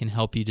representative can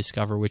help you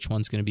discover which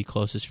one's going to be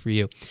closest for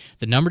you.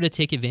 The number to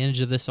take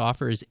advantage of this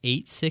offer is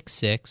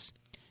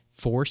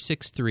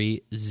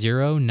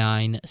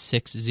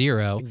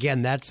 866-463-0960.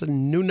 Again, that's a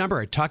new number.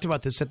 I talked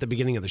about this at the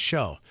beginning of the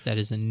show. That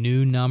is a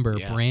new number,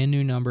 brand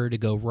new number to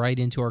go right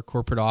into our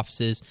corporate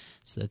offices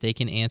so that they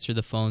can answer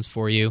the phones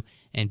for you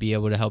and be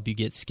able to help you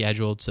get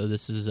scheduled. So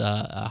this is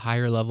a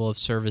higher level of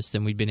service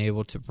than we've been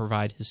able to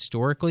provide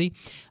historically.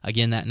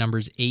 Again, that number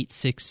is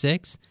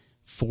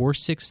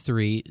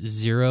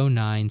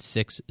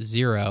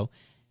 866-463-0960.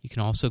 You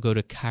can also go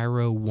to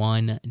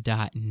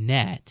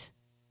chiro1.net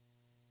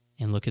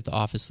and look at the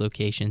office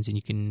locations, and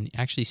you can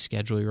actually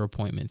schedule your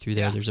appointment through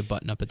there. There's a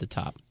button up at the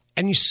top.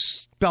 And you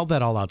spelled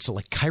that all out. So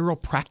like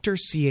chiropractor,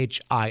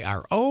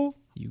 CHIRO.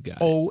 You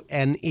got it.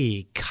 ONE,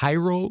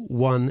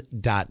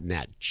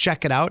 chiro1.net.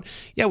 Check it out.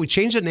 Yeah, we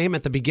changed the name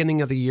at the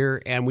beginning of the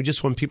year, and we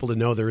just want people to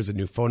know there is a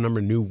new phone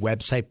number, new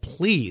website.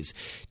 Please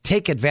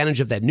take advantage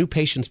of that new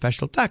patient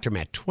special. Dr.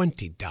 Matt,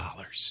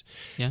 $20.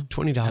 Yeah,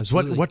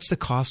 $20. What's the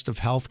cost of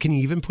health? Can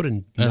you even put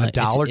a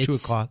dollar to a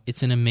cost?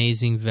 It's an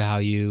amazing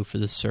value for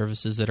the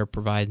services that are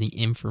provided, the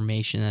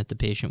information that the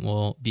patient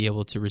will be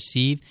able to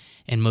receive,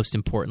 and most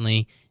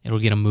importantly, it'll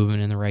get them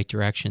moving in the right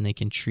direction. They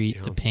can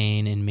treat the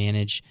pain and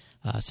manage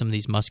some of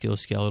these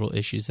musculoskeletal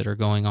issues that are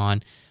going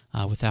on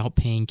without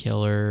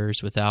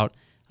painkillers, without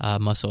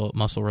muscle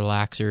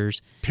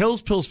relaxers.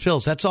 Pills.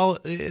 That's all.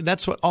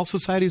 That's what all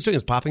society is doing,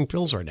 is popping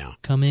pills right now.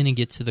 Come in and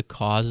get to the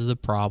cause of the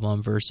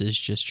problem versus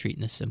just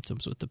treating the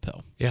symptoms with the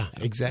pill. Yeah,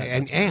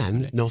 exactly.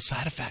 And no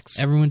side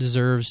effects. Everyone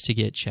deserves to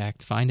get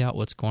checked. Find out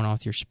what's going on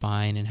with your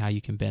spine and how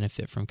you can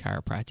benefit from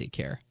chiropractic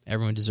care.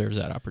 Everyone deserves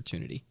that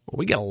opportunity. Well,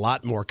 we got a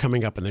lot more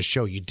coming up in the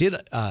show. You did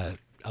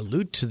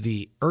allude to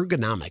the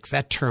ergonomics,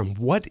 that term.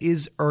 What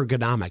is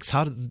ergonomics?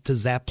 How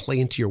does that play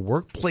into your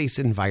workplace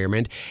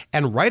environment?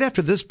 And right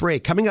after this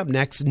break, coming up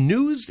next,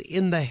 news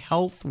in the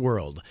health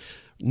world.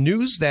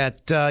 News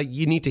that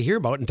you need to hear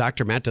about, and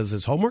Dr. Matt does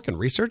his homework and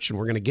research, and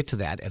we're going to get to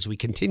that as we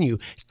continue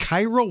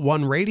Chiro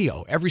One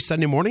Radio every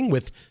Sunday morning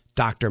with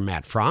Dr.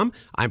 Matt Fromm.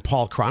 I'm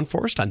Paul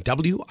Cronforst on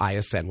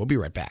WISN. We'll be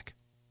right back.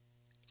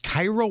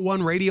 Chiro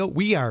One Radio,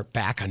 we are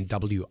back on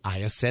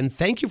WISN.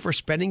 Thank you for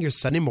spending your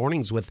Sunday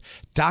mornings with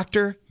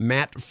Dr.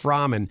 Matt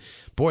Fromm. And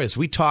boy, as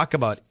we talk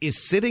about, is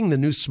sitting the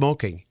new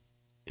smoking?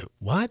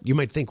 What? You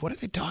might think, what are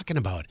they talking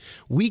about?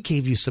 We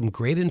gave you some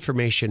great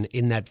information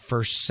in that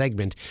first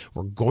segment.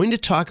 We're going to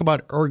talk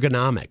about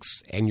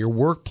ergonomics and your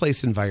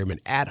workplace environment,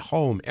 at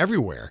home,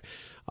 everywhere.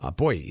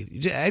 Boy,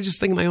 I just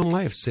think of my own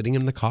life, sitting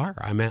in the car.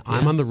 I'm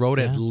on the road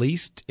at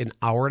least an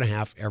hour and a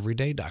half every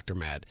day, Dr.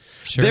 Matt.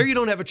 Sure. There you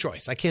don't have a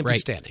choice. I can't be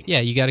standing.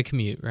 Yeah, you got to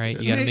commute, right?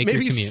 You got to make your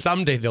commute. Maybe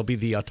someday there'll be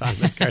the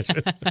autonomous cars.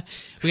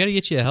 We got to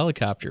get you a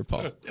helicopter,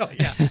 Paul. Oh,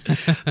 yeah.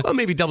 Well,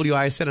 maybe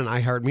WISN and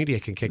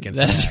iHeartMedia can kick in.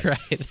 That's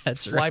right.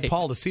 That's right. Fly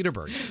Paul to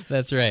Cedarburg.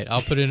 That's right.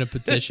 I'll put in a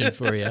petition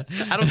for you.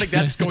 I don't think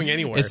that's going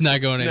anywhere. It's not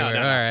going anywhere. No.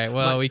 All right.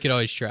 Well, we could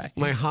always try.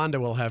 My Honda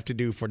will have to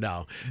do for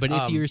now. But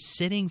if you're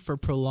sitting for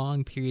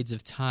prolonged periods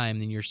of time,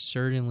 then you're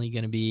certainly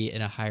going to be at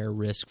a higher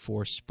risk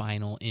for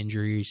spinal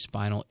injury,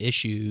 spinal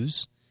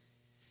issues.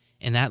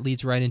 And that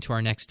leads right into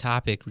our next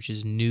topic, which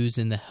is news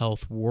in the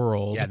health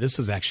world. Yeah, this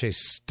is actually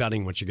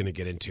stunning what you're going to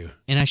get into.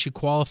 And I should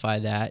qualify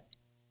that.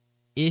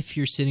 If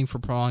you're sitting for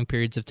prolonged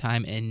periods of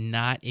time and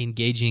not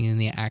engaging in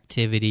the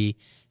activity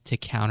to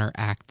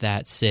counteract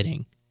that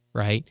sitting,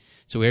 right?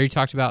 So we already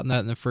talked about that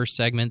in the first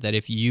segment, that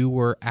if you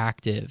were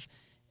active,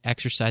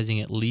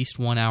 exercising at least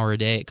 1 hour a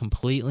day, it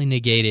completely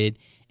negated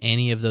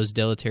any of those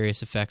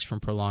deleterious effects from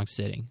prolonged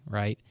sitting,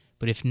 right?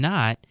 But if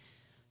not,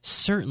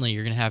 certainly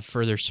you're going to have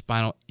further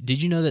spinal.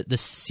 Did you know that the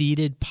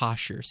seated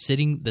posture,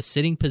 the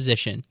sitting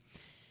position,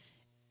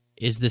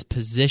 is this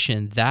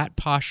position, that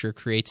posture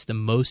creates the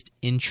most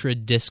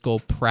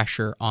intradiscal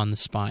pressure on the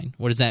spine?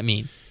 What does that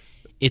mean?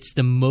 It's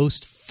the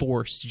most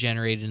force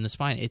generated in the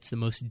spine. It's the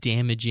most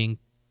damaging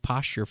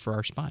posture for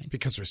our spine.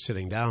 Because we're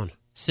sitting down.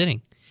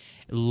 Sitting.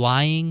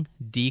 Lying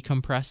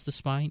decompressed the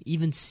spine.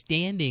 Even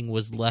standing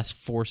was less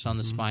force on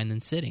the spine than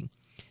sitting.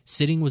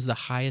 Sitting was the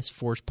highest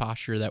force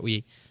posture that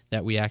we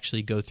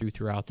actually go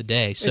throughout the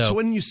day. So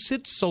when you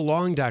sit so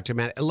long, Dr.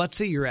 Matt, let's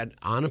say you're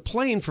on a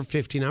plane for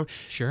 15 hours.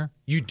 Sure.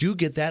 You do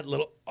get that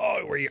little,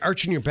 where you're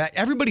arching your back.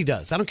 Everybody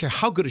does. I don't care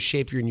how good a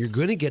shape you're in. You're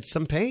going to get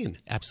some pain.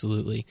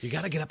 Absolutely. You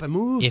got to get up and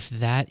move. If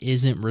that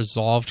isn't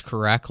resolved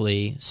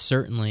correctly,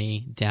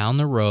 certainly down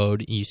the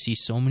road, you see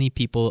so many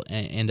people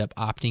end up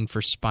opting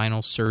for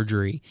spinal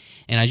surgery.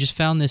 And I just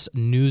found this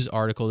news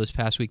article this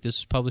past week. This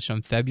was published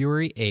on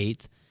February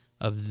 8th.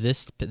 Of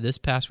this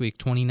past week,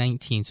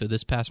 2019, so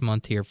this past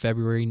month here,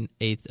 February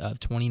 8th of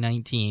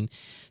 2019,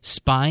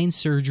 spine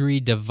surgery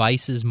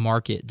devices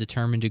market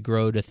determined to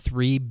grow to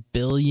 $3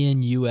 billion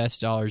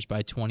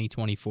by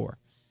 2024.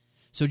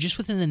 So just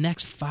within the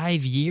next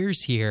 5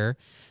 years here,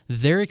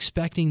 they're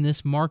expecting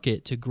this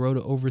market to grow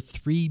to over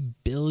 $3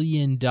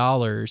 billion.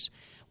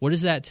 What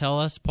does that tell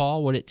us,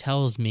 Paul? What it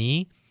tells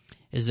me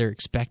is they're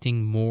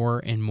expecting more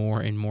and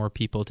more and more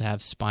people to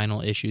have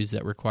spinal issues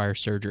that require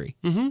surgery.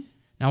 Mm-hmm.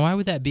 Now, why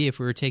would that be if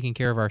we were taking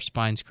care of our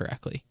spines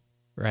correctly,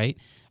 right?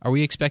 Are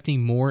we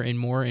expecting more and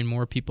more and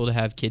more people to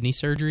have kidney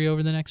surgery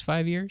over the next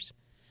 5 years?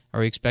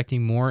 Are we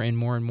expecting more and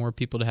more and more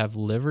people to have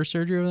liver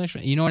surgery over the next?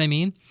 You know what I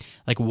mean?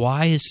 Like,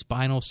 why is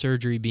spinal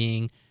surgery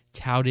being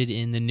touted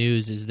in the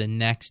news as the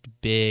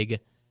next big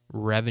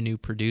revenue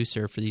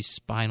producer for these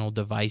spinal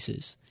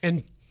devices?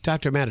 And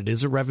Dr. Matt, it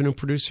is a revenue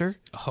producer.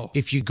 Oh.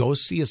 If you go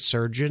see a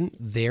surgeon,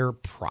 they're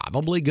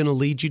probably going to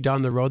lead you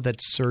down the road that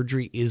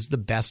surgery is the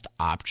best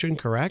option,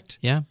 correct?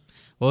 Yeah.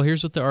 Well,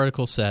 here's what the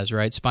article says,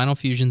 right? Spinal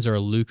fusions are a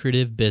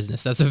lucrative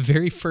business. That's the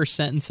very first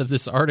sentence of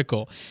this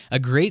article. A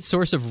great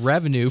source of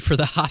revenue for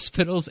the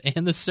hospitals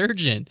and the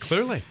surgeon.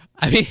 Clearly.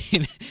 I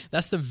mean,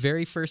 that's the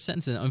very first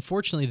sentence. And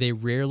unfortunately, they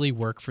rarely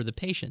work for the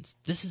patients.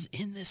 This is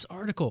in this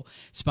article.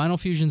 Spinal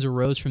fusions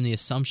arose from the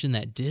assumption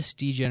that disc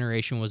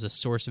degeneration was a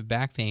source of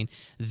back pain.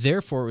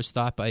 Therefore, it was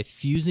thought by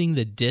fusing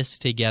the discs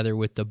together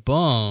with the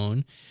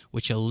bone,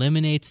 which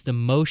eliminates the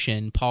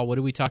motion. Paul, what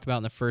did we talk about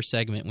in the first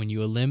segment? When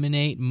you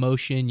eliminate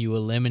motion, you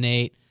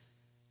eliminate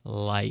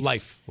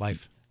life.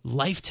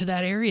 Life to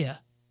that area,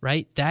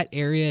 right? That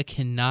area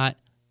cannot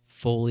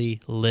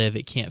fully live.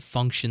 It can't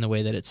function the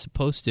way that it's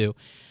supposed to.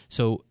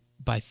 So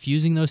by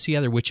fusing those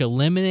together, which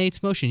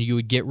eliminates motion, you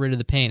would get rid of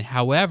the pain.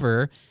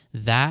 However,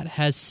 that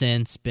has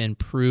since been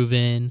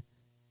proven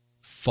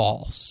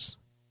false.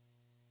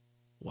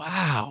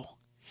 Wow.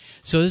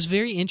 So it's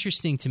very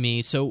interesting to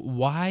me. So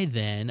why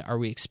then are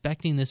we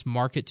expecting this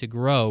market to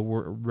grow?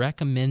 We're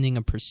recommending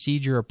a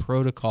procedure, a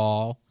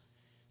protocol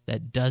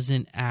that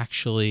doesn't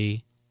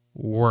actually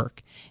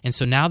work. And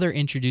so now they're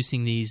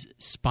introducing these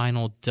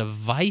spinal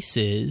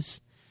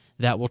devices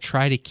that will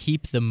try to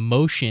keep the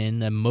motion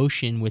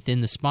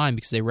within the spine,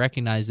 because they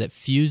recognize that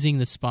fusing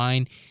the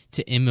spine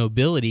to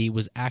immobility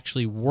was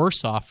actually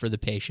worse off for the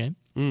patient,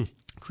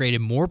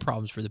 created more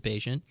problems for the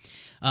patient.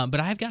 But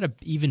I've got an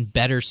even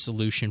better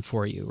solution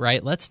for you,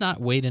 right? Let's not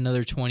wait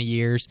another 20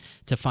 years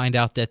to find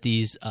out that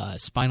these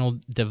spinal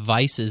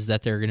devices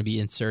that they're going to be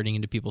inserting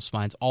into people's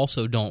spines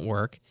also don't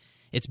work.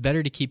 It's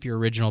better to keep your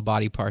original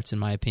body parts, in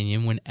my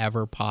opinion,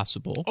 whenever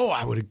possible. Oh,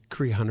 I would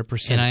agree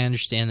 100%. And I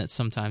understand that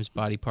sometimes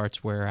body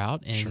parts wear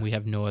out and we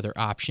have no other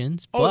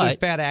options. Oh, but there's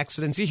bad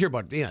accidents. You hear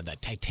about the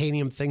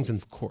titanium things, and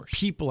of course,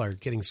 people are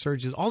getting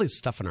surgeries, all this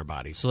stuff in our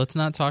bodies. So let's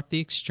not talk the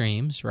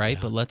extremes, right?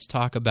 Yeah. But let's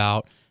talk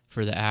about,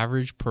 for the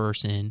average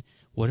person,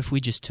 what if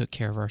we just took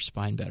care of our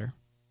spine better,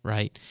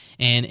 right?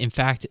 And in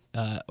fact,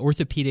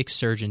 orthopedic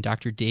surgeon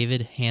Dr.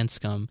 David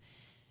Hanscom,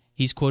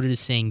 he's quoted as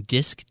saying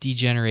disc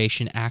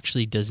degeneration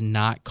actually does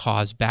not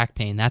cause back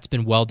pain. That's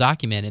been well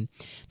documented.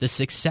 The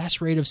success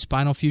rate of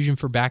spinal fusion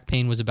for back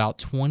pain was about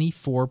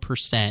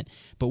 24%,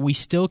 but we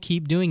still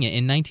keep doing it.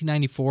 In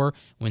 1994,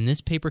 when this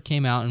paper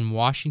came out in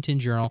Washington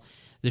Journal,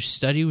 the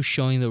study was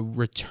showing the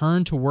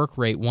return to work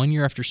rate 1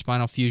 year after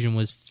spinal fusion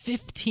was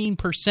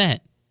 15%.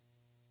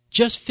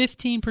 Just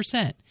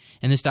 15%.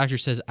 And this doctor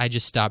says, I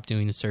just stopped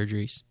doing the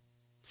surgeries.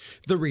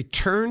 The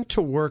return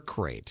to work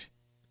rate,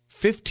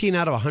 15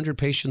 out of 100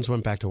 patients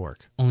went back to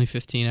work. Only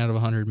 15 out of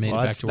 100 made it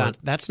back to work.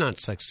 That's not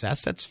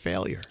success. That's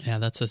failure. Yeah,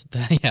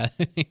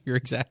 you're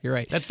exactly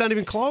right. That's not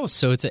even close.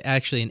 So it's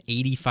actually an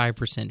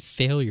 85%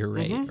 failure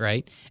rate,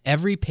 right?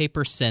 Every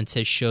paper since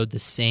has showed the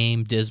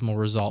same dismal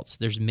results.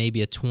 There's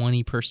maybe a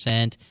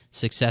 20%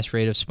 success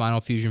rate of spinal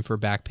fusion for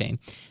back pain.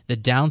 The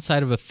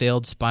downside of a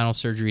failed spinal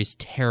surgery is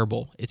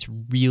terrible. It's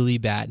really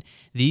bad.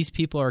 These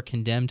people are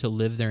condemned to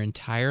live their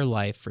entire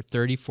life for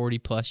 30, 40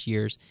 plus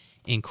years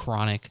in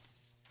chronic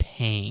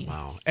pain.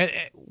 Wow.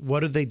 What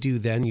do they do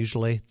then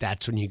usually?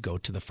 That's when you go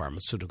to the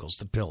pharmaceuticals,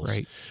 the pills,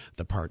 right.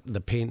 the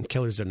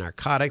painkillers, the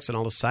narcotics, and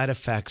all the side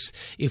effects.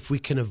 If we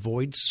can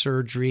avoid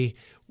surgery,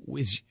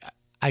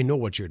 I know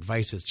what your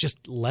advice is.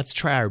 Just let's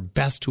try our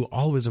best to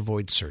always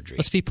avoid surgery.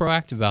 Let's be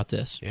proactive about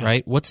this,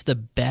 right? What's the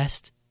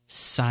best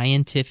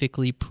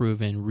scientifically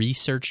proven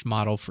research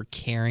model for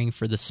caring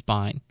for the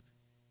spine?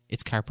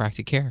 It's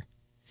chiropractic care.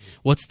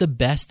 What's the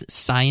best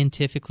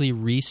scientifically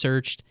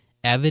researched,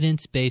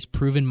 evidence-based,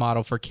 proven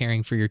model for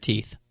caring for your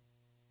teeth?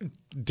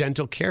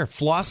 Dental care,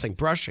 flossing,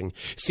 brushing,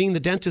 seeing the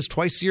dentist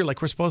twice a year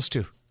like we're supposed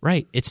to.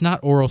 Right. It's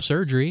not oral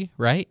surgery,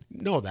 right?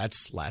 No,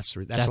 that's when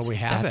we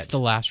have That's the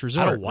last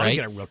resort. I don't want to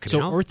get a root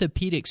canal. So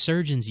orthopedic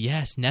surgeons,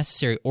 yes,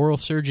 necessary. Oral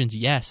surgeons,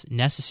 yes,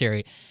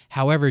 necessary.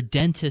 However,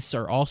 dentists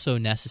are also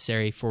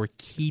necessary for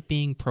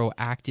keeping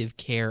proactive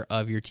care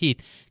of your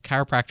teeth.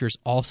 Chiropractors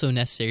also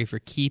necessary for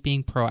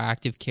keeping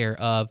proactive care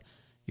of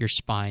your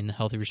spine, the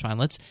health of your spine.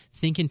 Let's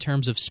think in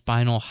terms of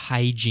spinal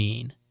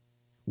hygiene.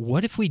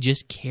 What if we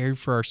just cared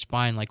for our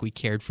spine like we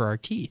cared for our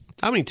teeth?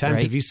 How many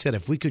times have you said,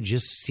 if we could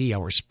just see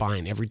our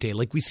spine every day,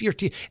 like we see our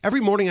teeth? Every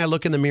morning I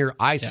look in the mirror,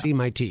 I see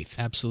my teeth.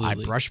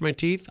 Absolutely. I brush my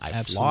teeth,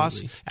 I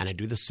floss, and I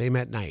do the same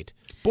at night.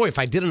 Boy, if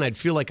I didn't, I'd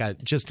feel like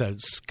just a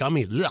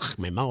scummy,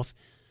 my mouth.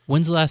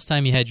 When's the last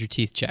time you had your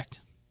teeth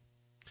checked?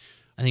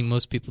 I think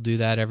most people do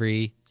that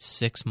every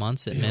 6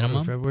 months at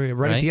minimum. February,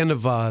 right at the end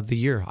of the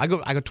year. I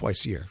go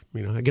twice a year.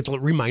 I get the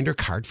reminder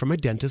card from my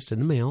dentist in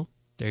the mail.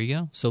 There you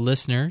go. So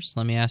listeners,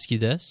 let me ask you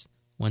this.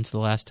 When's the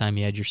last time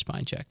you had your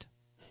spine checked?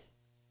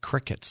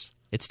 Crickets.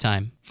 It's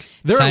time.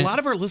 There are a lot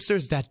of our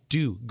listeners that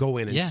do go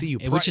in and see you.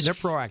 They're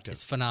proactive.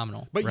 It's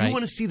phenomenal. But you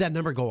want to see that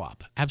number go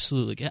up.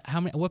 Absolutely.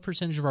 What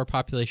percentage of our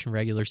population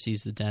regular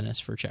sees the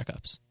dentist for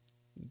checkups?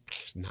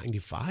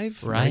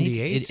 95? Right?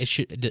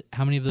 98?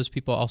 How many of those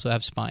people also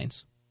have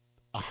spines?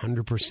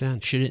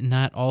 100%. Should it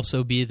not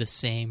also be the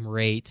same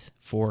rate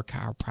for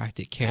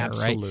chiropractic care,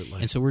 Absolutely.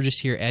 right? And so we're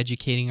just here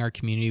educating our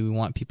community. We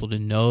want people to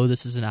know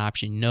this is an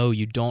option. No,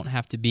 you don't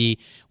have to be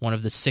one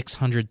of the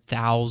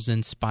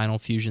 600,000 spinal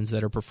fusions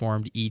that are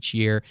performed each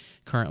year,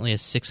 currently a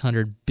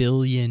 $600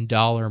 billion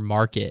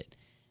market.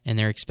 And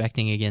they're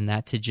expecting, again,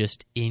 that to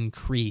just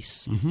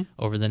increase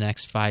over the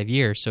next 5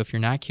 years. So if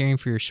you're not caring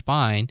for your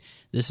spine,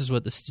 this is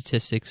what the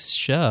statistics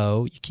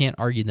show. You can't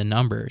argue the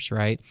numbers,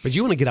 right? But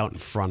you want to get out in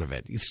front of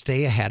it. You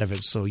stay ahead of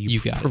it so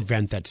you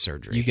prevent that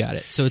surgery. You got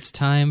it. So it's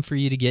time for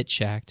you to get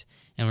checked.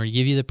 And we're going to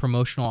give you the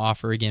promotional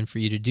offer again for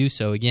you to do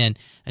so. Again,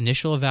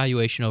 initial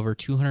evaluation over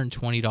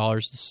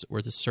 $220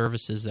 worth of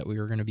services that we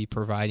are going to be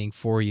providing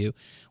for you.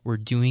 We're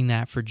doing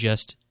that for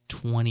just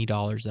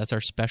 $20. That's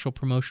our special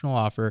promotional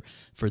offer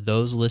for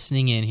those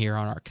listening in here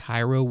on our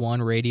Chiro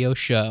One radio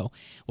show.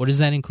 What does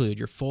that include?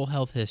 Your full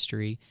health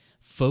history,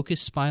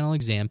 focused spinal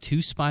exam,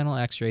 2 spinal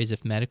x-rays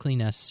if medically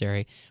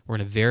necessary. We're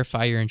going to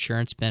verify your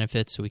insurance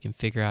benefits so we can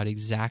figure out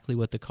exactly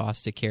what the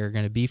cost of care are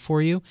going to be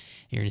for you.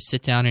 You're going to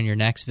sit down in your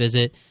next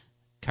visit,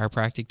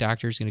 Chiropractic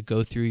doctor is going to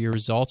go through your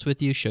results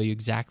with you, show you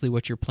exactly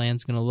what your plan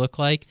is going to look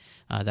like.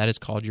 That is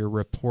called your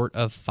report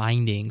of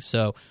findings.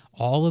 So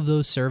all of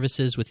those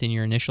services within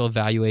your initial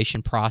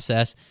evaluation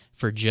process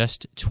for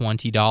just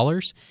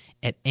 $20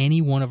 at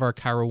any one of our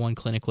Chiro One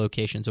clinic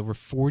locations, over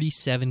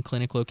 47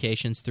 clinic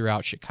locations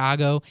throughout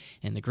Chicago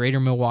and the greater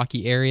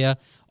Milwaukee area.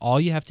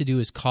 All you have to do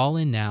is call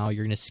in now.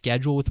 You're going to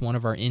schedule with one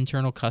of our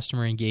internal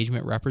customer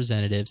engagement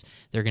representatives.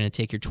 They're going to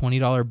take your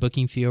 $20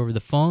 booking fee over the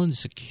phone,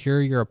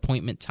 secure your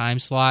appointment time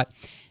slot,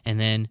 and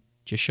then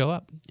just show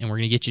up, and we're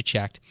going to get you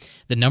checked.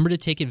 The number to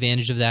take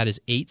advantage of that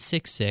is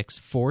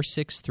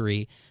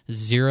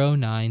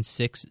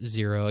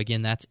 866-463-0960.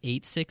 Again, that's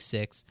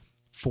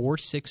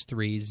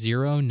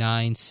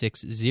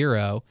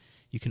 866-463-0960.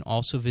 You can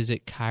also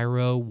visit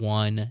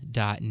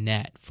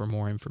chiro1.net for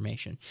more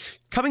information.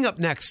 Coming up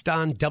next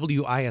on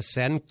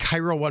WISN,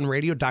 Chiro One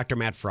Radio, Dr.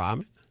 Matt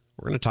Fromm.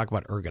 We're going to talk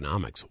about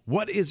ergonomics.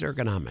 What is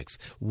ergonomics?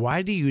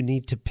 Why do you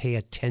need to pay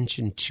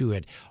attention to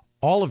it?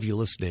 All of you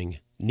listening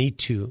need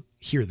to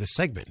hear this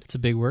segment. It's a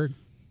big word.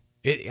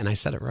 And I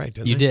said it right,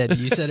 didn't I? You did.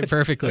 You said it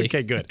perfectly.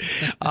 Okay, good.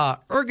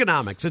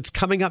 Ergonomics, it's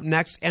coming up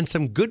next, and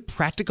some good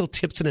practical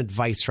tips and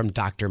advice from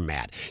Dr.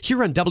 Matt.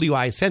 Here on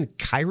WISN,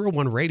 Chiro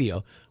One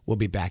Radio. We'll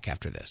be back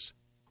after this.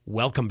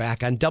 Welcome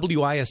back on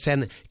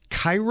WISN,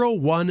 Chiro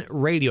One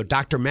Radio.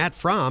 Dr. Matt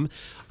Fromm,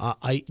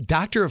 a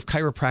doctor of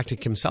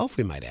chiropractic himself,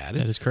 we might add.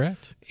 That is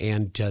correct.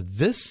 And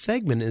this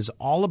segment is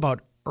all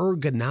about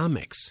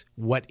ergonomics.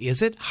 What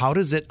is it? How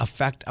does it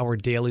affect our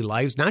daily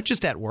lives, not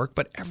just at work,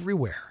 but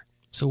everywhere?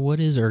 So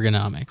what is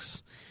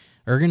ergonomics?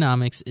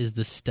 Ergonomics is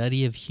the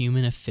study of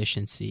human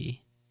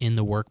efficiency in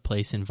the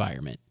workplace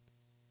environment.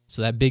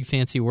 So that big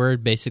fancy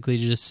word basically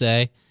to just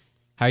say,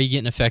 how are you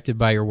getting affected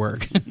by your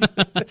work?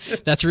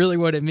 That's really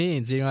what it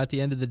means, at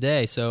the end of the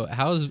day. So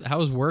how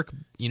is work,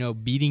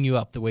 beating you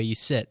up, the way you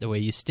sit, the way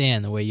you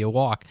stand, the way you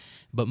walk,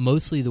 but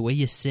mostly the way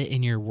you sit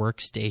in your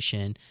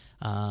workstation?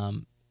 Are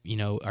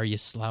you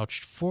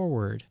slouched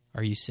forward?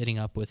 Are you sitting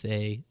up with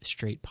a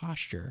straight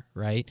posture,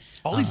 right?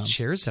 All these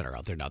chairs that are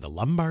out there now, the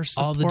lumbar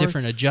support. All the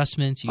different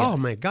adjustments. Oh,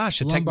 my gosh,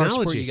 the lumbar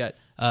technology. Support, you got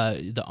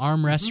the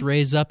armrests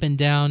raise up and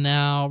down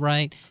now,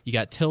 right? You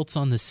got tilts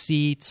on the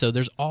seat. So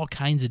there's all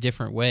kinds of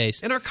different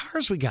ways. In our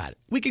cars, we got it.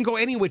 We can go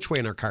any which way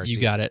in our car seat.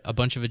 You got it. A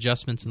bunch of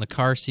adjustments in the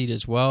car seat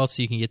as well,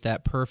 so you can get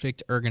that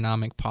perfect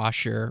ergonomic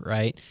posture,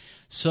 right?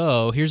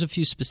 So here's a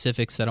few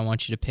specifics that I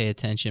want you to pay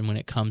attention when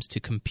it comes to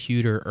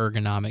computer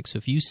ergonomics. So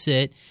if you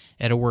sit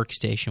at a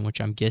workstation, which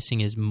I'm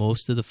guessing is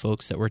most of the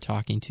folks that we're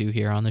talking to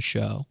here on the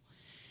show,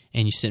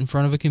 and you sit in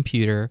front of a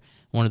computer,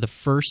 one of the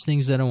first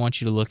things that I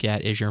want you to look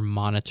at is your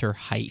monitor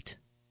height.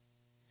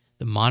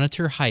 The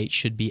monitor height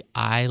should be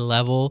eye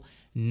level,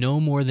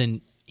 no more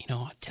than,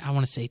 I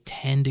want to say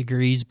 10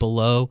 degrees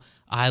below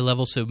eye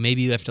level, so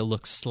maybe you have to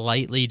look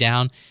slightly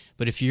down.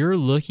 But if you're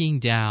looking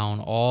down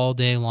all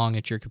day long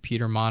at your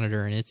computer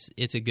monitor and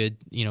it's a good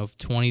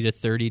 20 to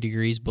 30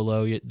 degrees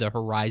below the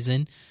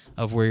horizon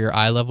of where your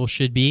eye level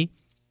should be,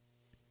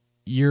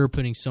 you're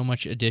putting so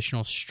much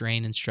additional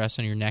strain and stress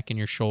on your neck and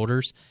your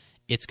shoulders,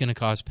 it's going to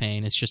cause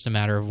pain. It's just a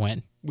matter of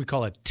when. We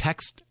call it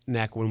text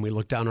neck when we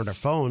look down at our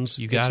phones.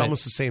 It's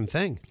almost the same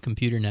thing.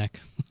 Computer neck.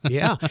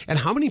 Yeah. And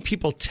how many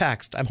people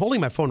text? I'm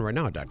holding my phone right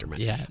now, Dr. Matt.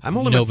 Yeah. I'm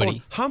holding my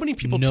phone. How many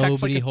people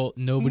text?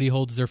 Nobody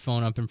holds their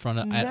phone up in front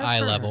of at eye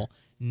level.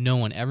 No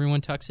one.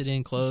 Everyone tucks it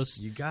in close.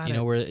 You got it.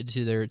 Where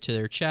to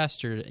their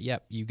chest or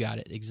you got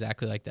it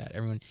exactly like that.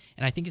 Everyone,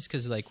 and I think it's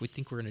because we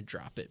think we're gonna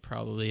drop it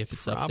probably if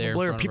it's up there.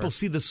 Probably, or people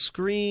see the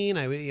screen.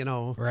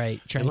 Right.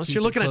 Unless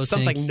you're looking at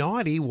something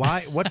naughty,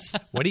 why? What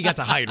do you got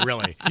to hide?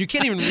 Really, you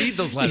can't even read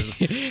those letters.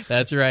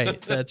 That's right.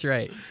 That's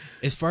right.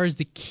 As far as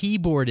the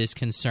keyboard is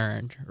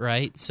concerned,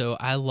 right? So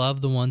I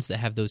love the ones that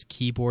have those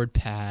keyboard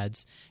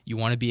pads. You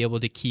want to be able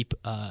to keep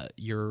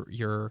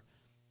your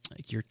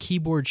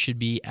keyboard should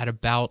be at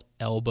about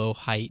elbow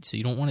height, so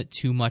you don't want it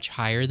too much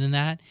higher than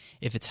that.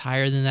 If it's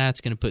higher than that,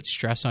 it's going to put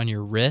stress on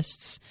your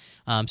wrists.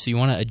 So you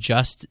want to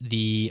adjust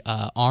the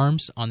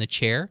arms on the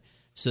chair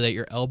so that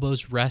your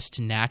elbows rest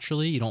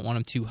naturally. You don't want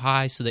them too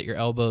high so that your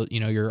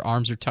your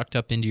arms are tucked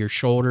up into your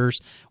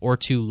shoulders, or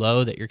too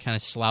low that you're kind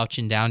of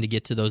slouching down to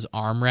get to those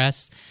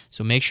armrests.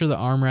 So make sure the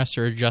armrests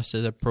are adjusted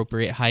at the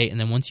appropriate height, and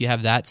then once you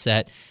have that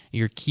set,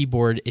 your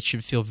keyboard, it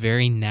should feel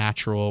very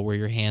natural where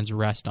your hands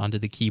rest onto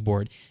the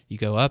keyboard. You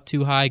go up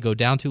too high, go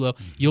down too low,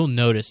 you'll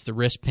notice the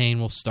wrist pain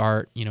will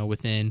start,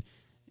 within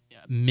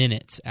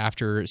minutes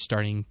after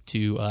starting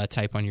to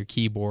type on your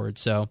keyboard.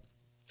 So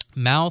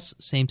mouse,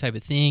 same type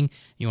of thing.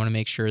 You want to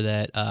make sure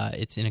that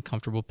it's in a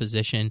comfortable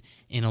position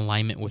in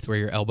alignment with where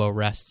your elbow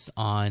rests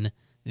on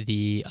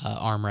the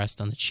armrest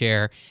on the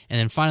chair. And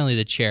then finally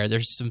the chair.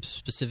 There's some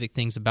specific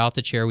things about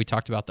the chair. We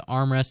talked about the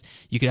armrest.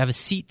 You could have a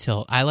seat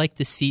tilt. I like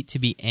the seat to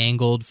be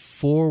angled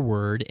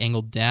forward,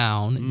 angled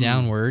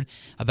downward,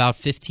 about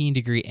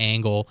 15-degree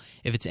angle.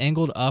 If it's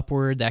angled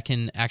upward, that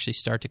can actually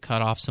start to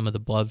cut off some of the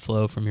blood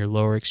flow from your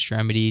lower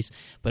extremities,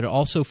 but it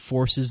also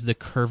forces the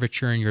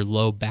curvature in your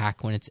low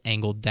back when it's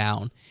angled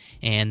down,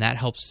 and that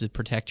helps to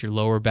protect your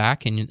lower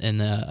back and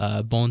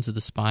the bones of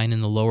the spine in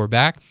the lower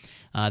back.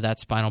 that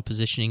spinal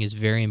positioning is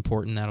very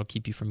important. That'll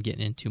keep you from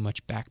getting in too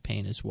much back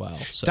pain as well.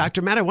 So,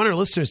 Dr. Matt, I want our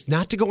listeners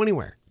not to go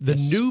anywhere. The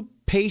new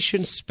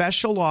patient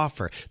special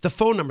offer, the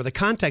phone number, the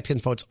contact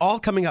info, it's all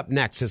coming up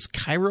next as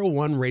Chiro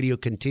One Radio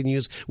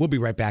continues. We'll be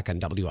right back on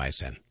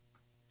WISN.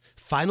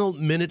 Final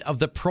minute of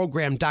the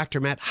program,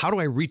 Dr. Matt, how do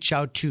I reach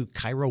out to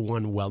Chiro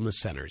One Wellness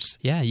Centers?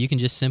 Yeah, you can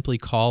just simply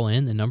call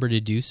in. The number to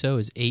do so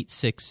is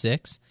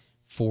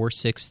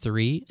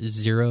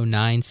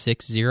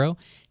 866-463-0960.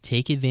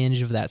 Take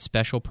advantage of that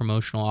special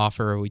promotional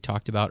offer we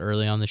talked about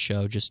early on the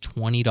show, just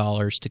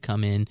 $20 to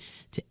come in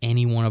to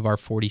any one of our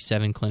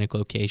 47 clinic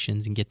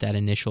locations and get that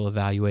initial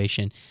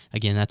evaluation.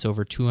 Again, that's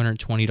over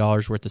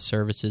 $220 worth of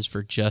services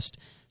for just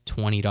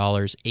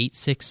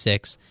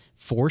 $20.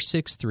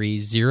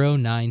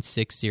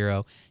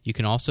 866-463-0960. You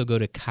can also go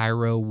to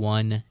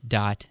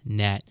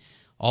chiro1.net.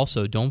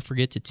 Also, don't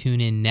forget to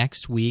tune in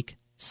next week,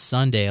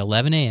 Sunday,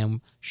 11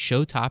 a.m.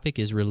 Show topic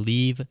is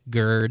Relieve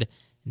GERD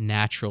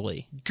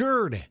Naturally.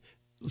 GERD.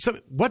 So,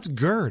 what's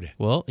GERD?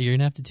 Well, you're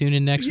going to have to tune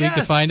in next week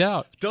to find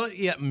out.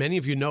 Many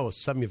of you know,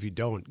 some of you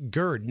don't.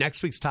 GERD,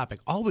 next week's topic.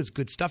 Always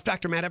good stuff.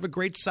 Dr. Matt, have a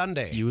great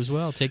Sunday. You as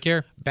well. Take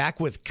care.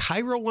 Back with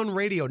Chiro One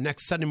Radio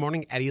next Sunday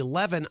morning at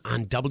 11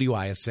 on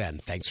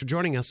WISN. Thanks for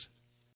joining us.